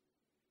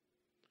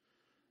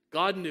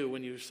 God knew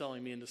when you were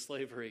selling me into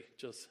slavery,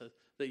 Joseph,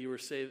 that he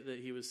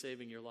was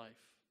saving your life.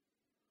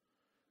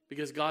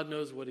 Because God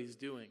knows what he's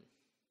doing.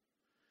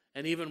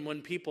 And even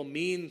when people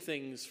mean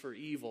things for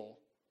evil,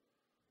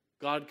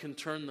 God can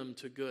turn them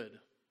to good.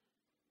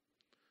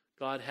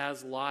 God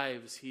has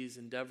lives he's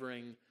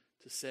endeavoring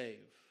to save.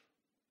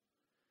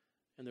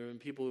 And there have been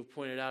people who've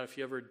pointed out, if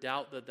you ever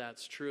doubt that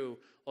that's true,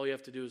 all you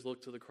have to do is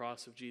look to the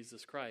cross of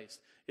Jesus Christ.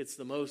 It's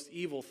the most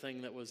evil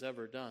thing that was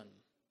ever done.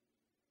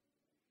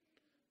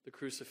 The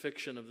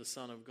crucifixion of the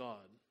Son of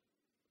God.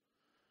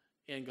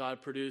 And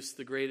God produced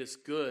the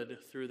greatest good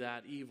through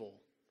that evil,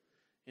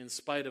 in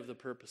spite of the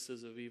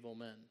purposes of evil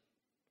men,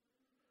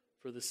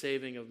 for the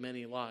saving of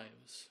many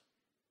lives.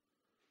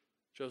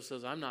 Joseph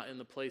says, I'm not in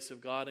the place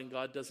of God, and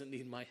God doesn't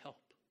need my help.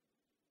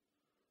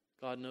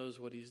 God knows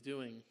what he's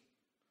doing.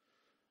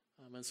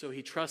 And so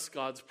he trusts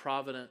God's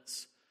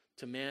providence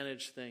to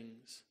manage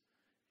things,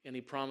 and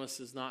he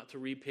promises not to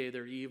repay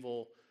their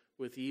evil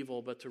with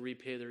evil, but to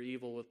repay their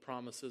evil with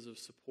promises of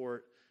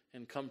support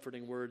and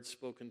comforting words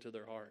spoken to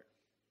their heart.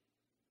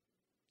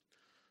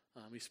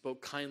 He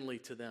spoke kindly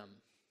to them.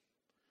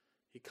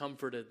 He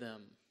comforted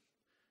them.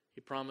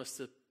 He promised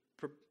to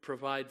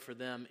provide for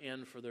them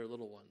and for their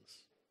little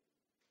ones.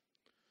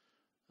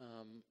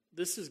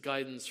 This is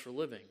guidance for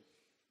living.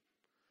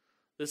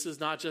 This is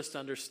not just to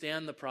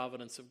understand the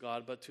providence of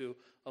God, but to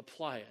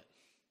apply it,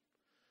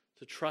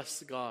 to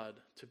trust God,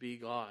 to be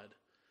God,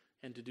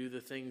 and to do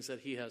the things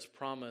that he has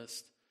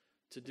promised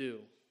to do.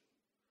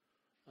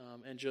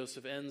 And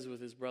Joseph ends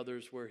with his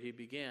brothers where he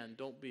began.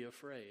 Don't be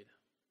afraid.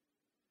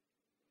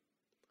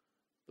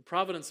 The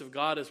providence of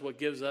God is what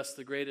gives us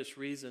the greatest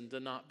reason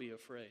to not be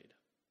afraid.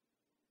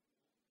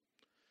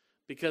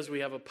 Because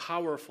we have a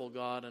powerful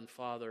God and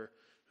Father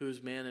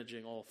who's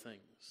managing all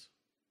things,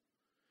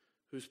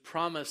 who's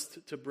promised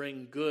to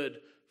bring good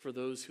for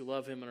those who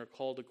love him and are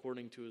called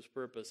according to his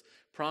purpose.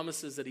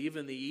 Promises that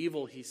even the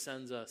evil he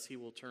sends us, he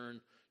will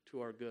turn to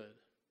our good.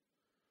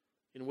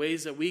 In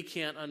ways that we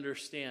can't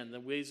understand,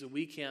 in ways that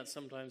we can't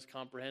sometimes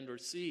comprehend or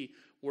see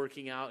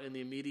working out in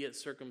the immediate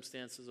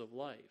circumstances of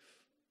life.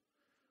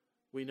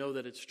 We know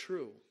that it's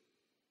true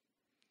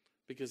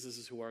because this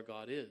is who our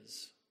God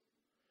is.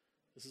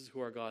 This is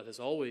who our God has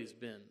always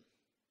been.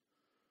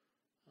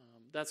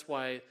 That's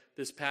why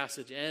this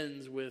passage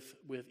ends with,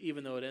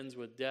 even though it ends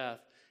with death,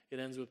 it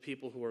ends with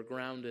people who are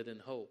grounded in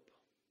hope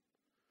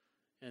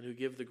and who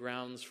give the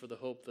grounds for the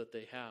hope that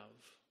they have.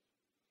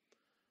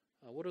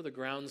 What are the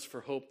grounds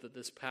for hope that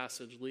this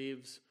passage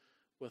leaves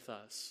with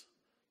us?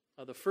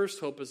 The first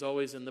hope is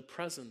always in the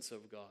presence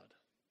of God.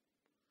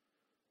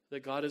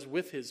 That God is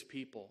with his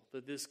people.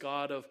 That this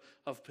God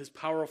of his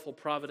powerful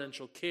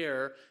providential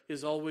care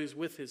is always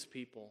with his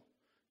people,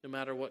 no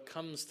matter what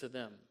comes to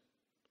them.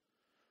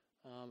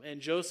 And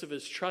Joseph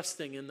is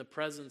trusting in the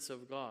presence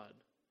of God.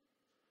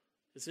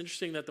 It's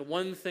interesting that the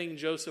one thing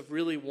Joseph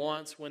really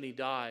wants when he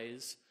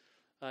dies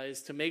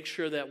is to make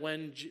sure that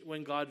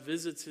when God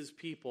visits his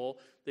people,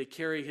 they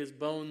carry his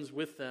bones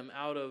with them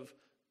out of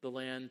the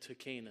land to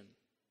Canaan.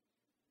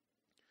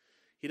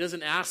 He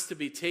doesn't ask to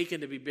be taken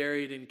to be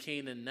buried in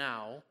Canaan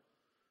now.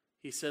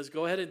 He says,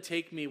 go ahead and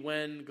take me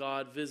when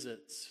God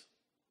visits.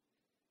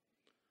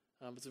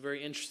 It's a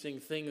very interesting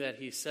thing that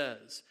he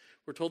says.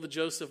 We're told that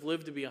Joseph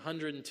lived to be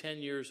 110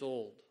 years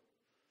old.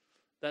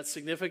 That's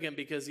significant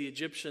because the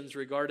Egyptians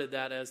regarded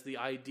that as the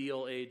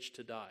ideal age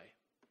to die.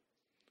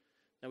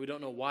 Now, we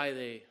don't know why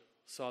they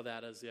saw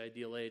that as the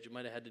ideal age. It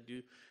might have had to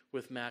do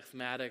with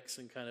mathematics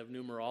and kind of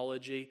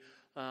numerology,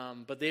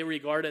 but they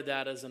regarded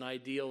that as an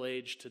ideal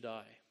age to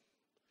die.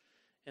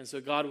 And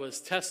so God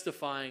was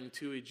testifying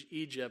to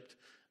Egypt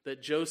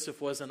that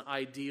Joseph was an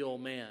ideal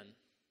man,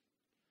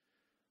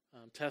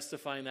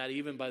 testifying that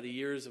even by the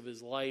years of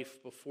his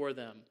life before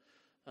them.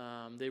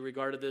 They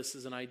regarded this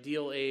as an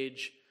ideal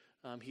age.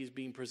 He's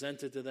being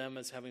presented to them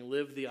as having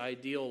lived the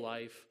ideal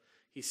life.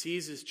 He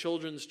sees his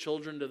children's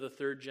children to the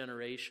third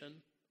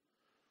generation.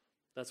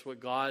 That's what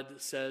God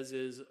says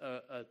is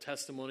a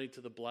testimony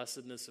to the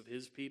blessedness of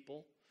his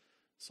people.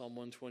 Psalm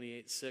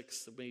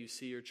 128:6, may you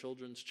see your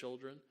children's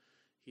children.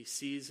 He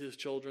sees his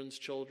children's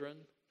children.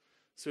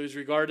 So he's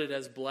regarded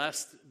as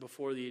blessed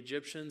before the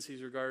Egyptians.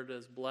 He's regarded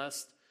as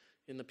blessed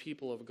in the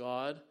people of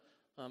God.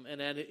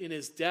 And in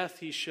his death,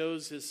 he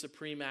shows his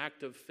supreme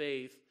act of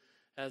faith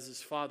as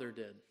his father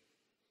did.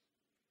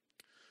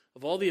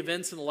 Of all the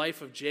events in the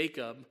life of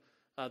Jacob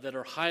that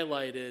are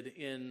highlighted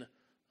in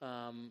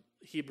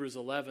Hebrews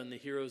 11, the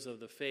heroes of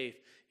the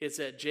faith, it's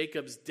at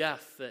Jacob's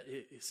death that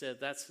he said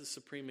that's the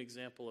supreme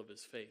example of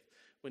his faith,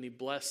 when he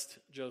blessed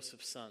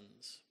Joseph's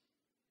sons.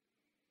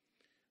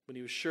 When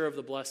he was sure of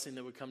the blessing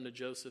that would come to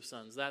Joseph's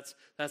sons.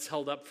 That's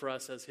held up for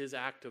us as his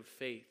act of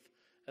faith,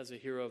 as a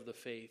hero of the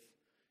faith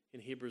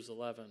in Hebrews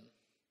 11.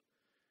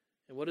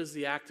 And what is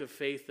the act of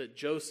faith that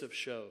Joseph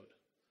showed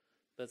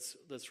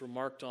that's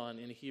remarked on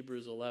in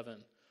Hebrews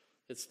 11?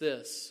 It's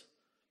this.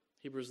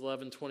 Hebrews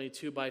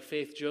 11:22, by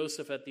faith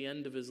Joseph at the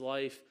end of his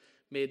life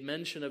made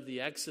mention of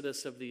the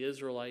exodus of the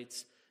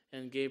Israelites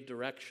and gave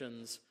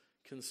directions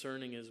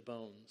concerning his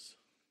bones.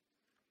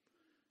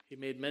 He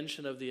made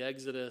mention of the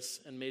exodus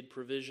and made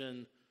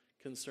provision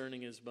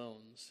concerning his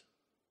bones.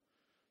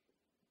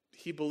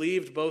 He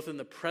believed both in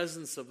the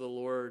presence of the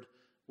Lord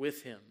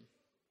with him,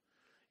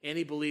 and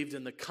he believed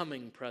in the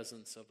coming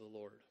presence of the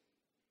Lord.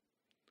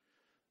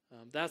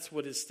 That's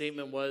what his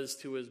statement was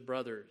to his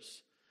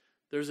brothers.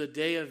 There's a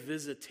day of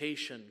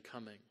visitation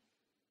coming.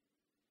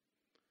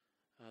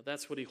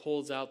 That's what he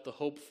holds out the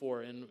hope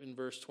for in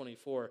verse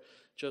 24.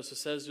 Joseph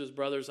says to his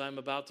brothers, I'm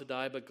about to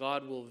die, but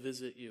God will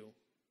visit you,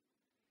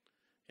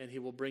 and he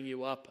will bring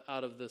you up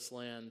out of this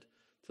land,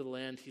 to the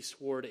land he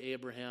swore to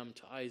Abraham,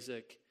 to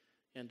Isaac,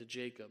 and to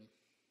Jacob.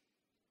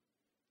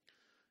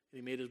 And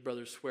he made his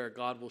brothers swear,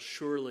 God will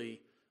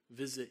surely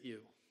visit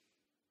you.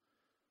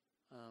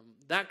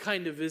 That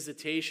kind of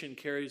visitation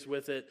carries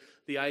with it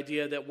the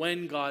idea that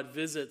when God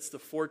visits, the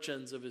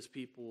fortunes of his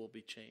people will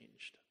be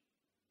changed.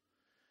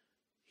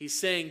 He's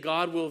saying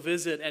God will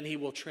visit and he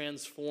will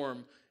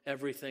transform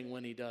everything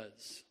when he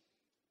does.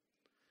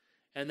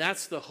 And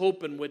that's the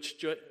hope in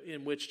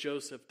which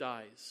Joseph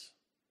dies.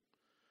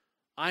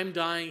 I'm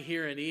dying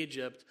here in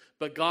Egypt,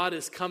 but God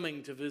is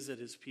coming to visit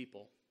his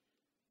people.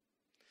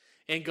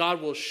 And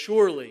God will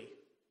surely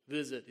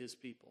visit his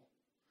people.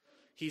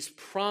 He's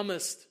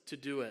promised to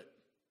do it.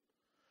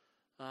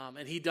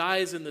 And he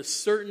dies in the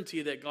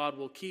certainty that God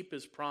will keep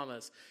his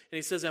promise. And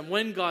he says, and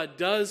when God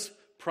does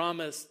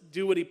promise,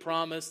 do what he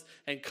promised,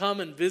 and come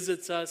and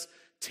visits us,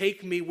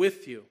 take me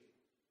with you.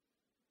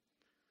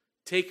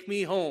 Take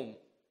me home.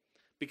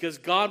 Because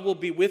God will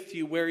be with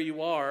you where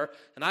you are,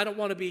 and I don't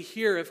want to be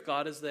here if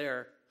God is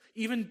there.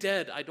 Even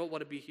dead, I don't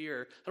want to be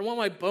here. I don't want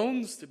my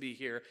bones to be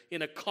here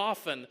in a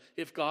coffin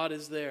if God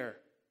is there.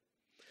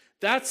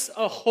 That's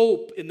a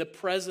hope in the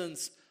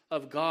presence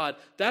of God.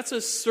 That's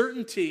a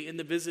certainty in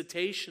the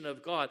visitation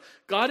of God.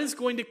 God is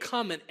going to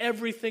come and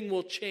everything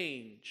will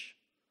change.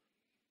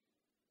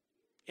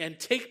 And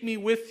take me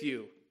with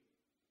you.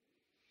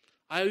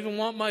 I even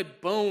want my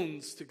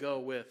bones to go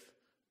with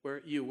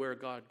where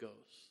God goes.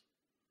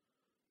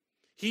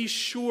 He's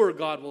sure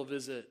God will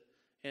visit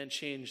and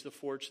change the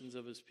fortunes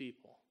of his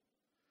people.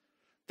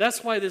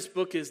 That's why this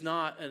book is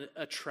not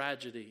a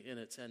tragedy in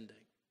its ending.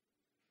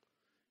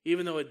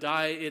 Even though it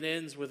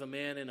ends with a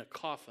man in a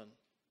coffin.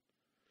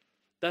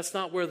 That's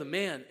not where the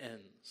man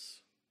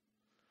ends.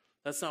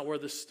 That's not where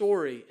the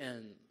story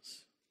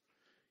ends.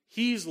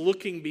 He's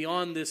looking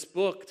beyond this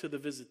book to the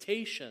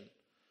visitation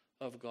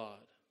of God.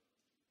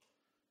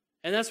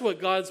 And that's what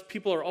God's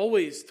people are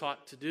always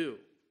taught to do.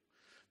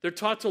 They're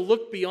taught to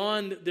look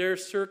beyond their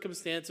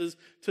circumstances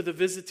to the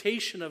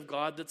visitation of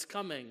God that's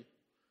coming.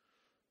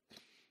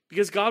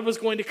 Because God was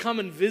going to come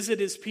and visit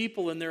his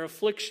people in their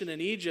affliction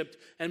in Egypt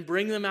and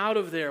bring them out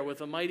of there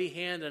with a mighty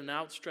hand and an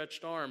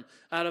outstretched arm,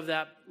 out of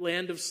that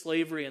land of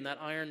slavery and that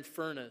iron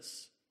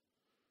furnace.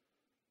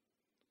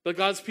 But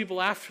God's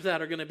people after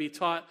that are going to be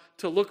taught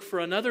to look for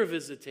another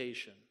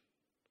visitation,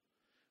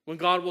 when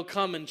God will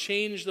come and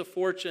change the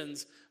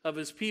fortunes of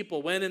his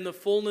people, when in the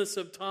fullness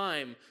of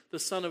time the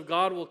Son of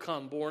God will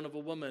come, born of a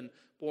woman,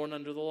 born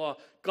under the law.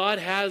 God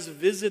has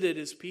visited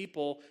his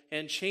people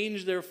and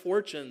changed their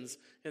fortunes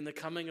in the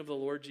coming of the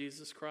Lord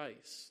Jesus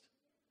Christ.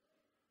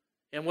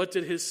 And what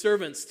did his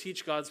servants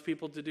teach God's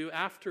people to do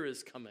after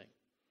his coming?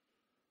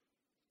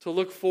 to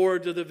look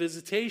forward to the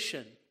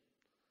visitation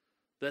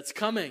that's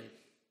coming.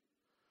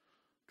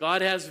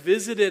 God has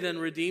visited and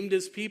redeemed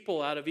his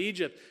people out of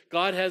Egypt.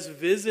 God has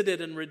visited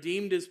and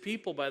redeemed his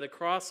people by the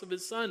cross of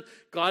his Son.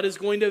 God is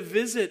going to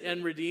visit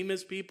and redeem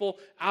his people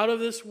out of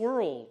this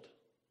world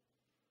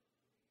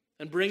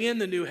and bring in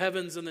the new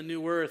heavens and the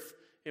new earth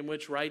in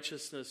which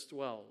righteousness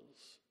dwells.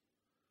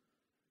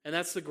 And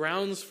that's the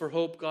grounds for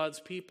hope God's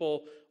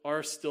people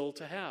are still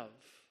to have.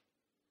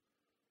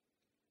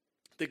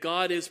 That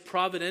God is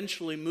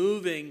providentially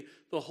moving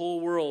the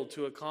whole world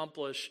to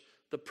accomplish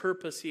the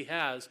purpose he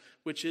has,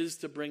 which is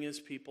to bring his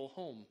people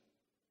home.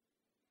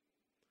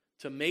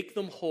 To make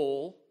them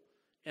whole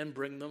and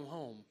bring them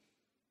home.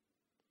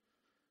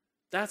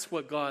 That's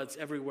what God's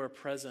everywhere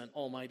present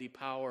almighty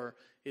power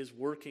is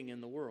working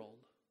in the world.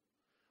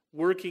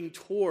 Working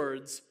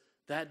towards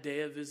that day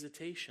of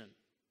visitation.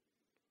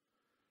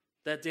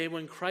 That day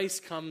when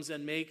Christ comes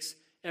and makes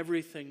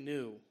everything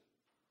new.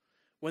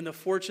 When the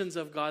fortunes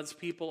of God's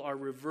people are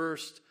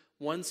reversed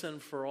once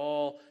and for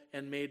all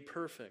and made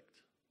perfect.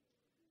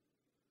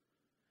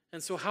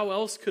 And so how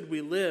else could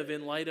we live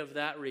in light of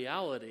that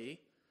reality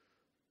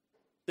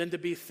than to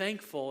be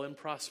thankful in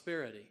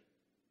prosperity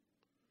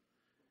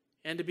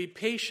and to be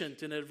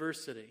patient in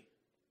adversity?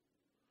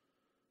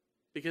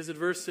 Because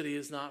adversity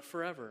is not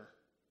forever.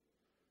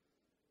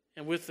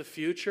 And with the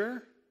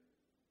future,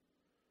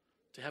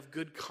 to have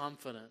good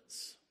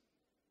confidence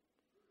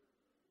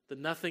that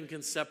nothing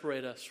can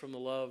separate us from the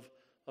love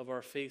of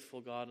our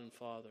faithful God and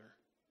Father,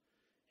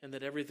 and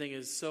that everything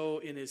is so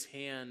in his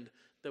hand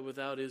that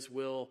without his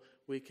will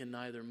we can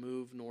neither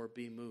move nor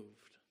be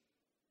moved.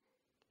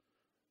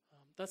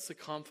 That's the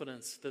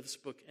confidence that this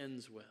book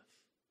ends with.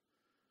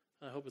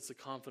 And I hope it's the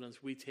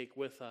confidence we take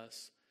with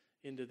us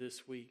into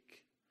this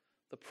week.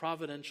 The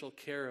providential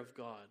care of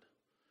God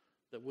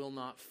that will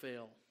not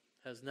fail,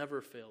 has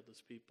never failed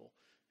his people,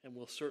 and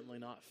will certainly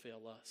not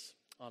fail us.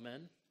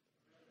 Amen.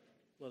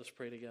 Let us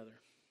pray together.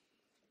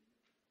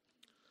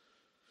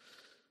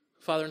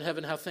 Father in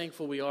heaven, how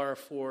thankful we are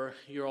for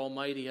your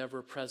almighty,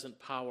 ever-present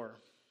power.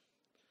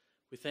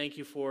 We thank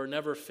you for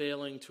never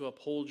failing to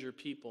uphold your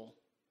people.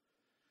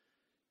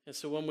 And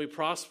so when we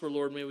prosper,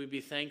 Lord, may we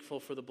be thankful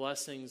for the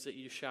blessings that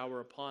you shower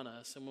upon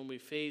us. And when we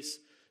face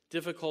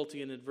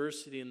difficulty and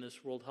adversity in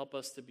this world, help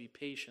us to be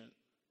patient,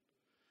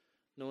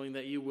 knowing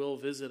that you will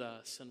visit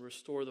us and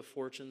restore the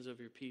fortunes of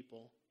your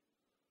people.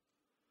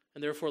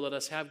 And therefore, let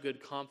us have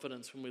good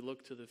confidence when we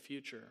look to the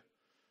future.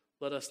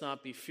 Let us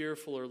not be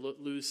fearful or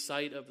lose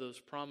sight of those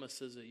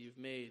promises that you've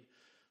made,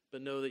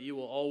 but know that you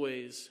will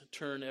always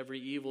turn every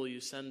evil you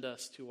send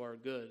us to our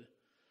good,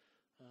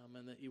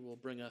 and that you will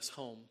bring us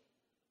home.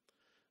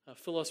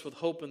 Fill us with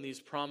hope in these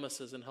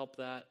promises and help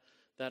that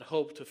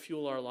hope to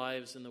fuel our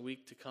lives in the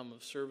week to come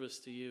of service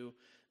to you,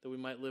 that we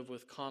might live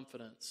with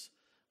confidence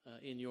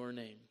in your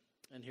name.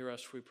 And hear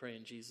us, we pray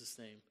in Jesus'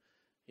 name.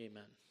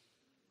 Amen.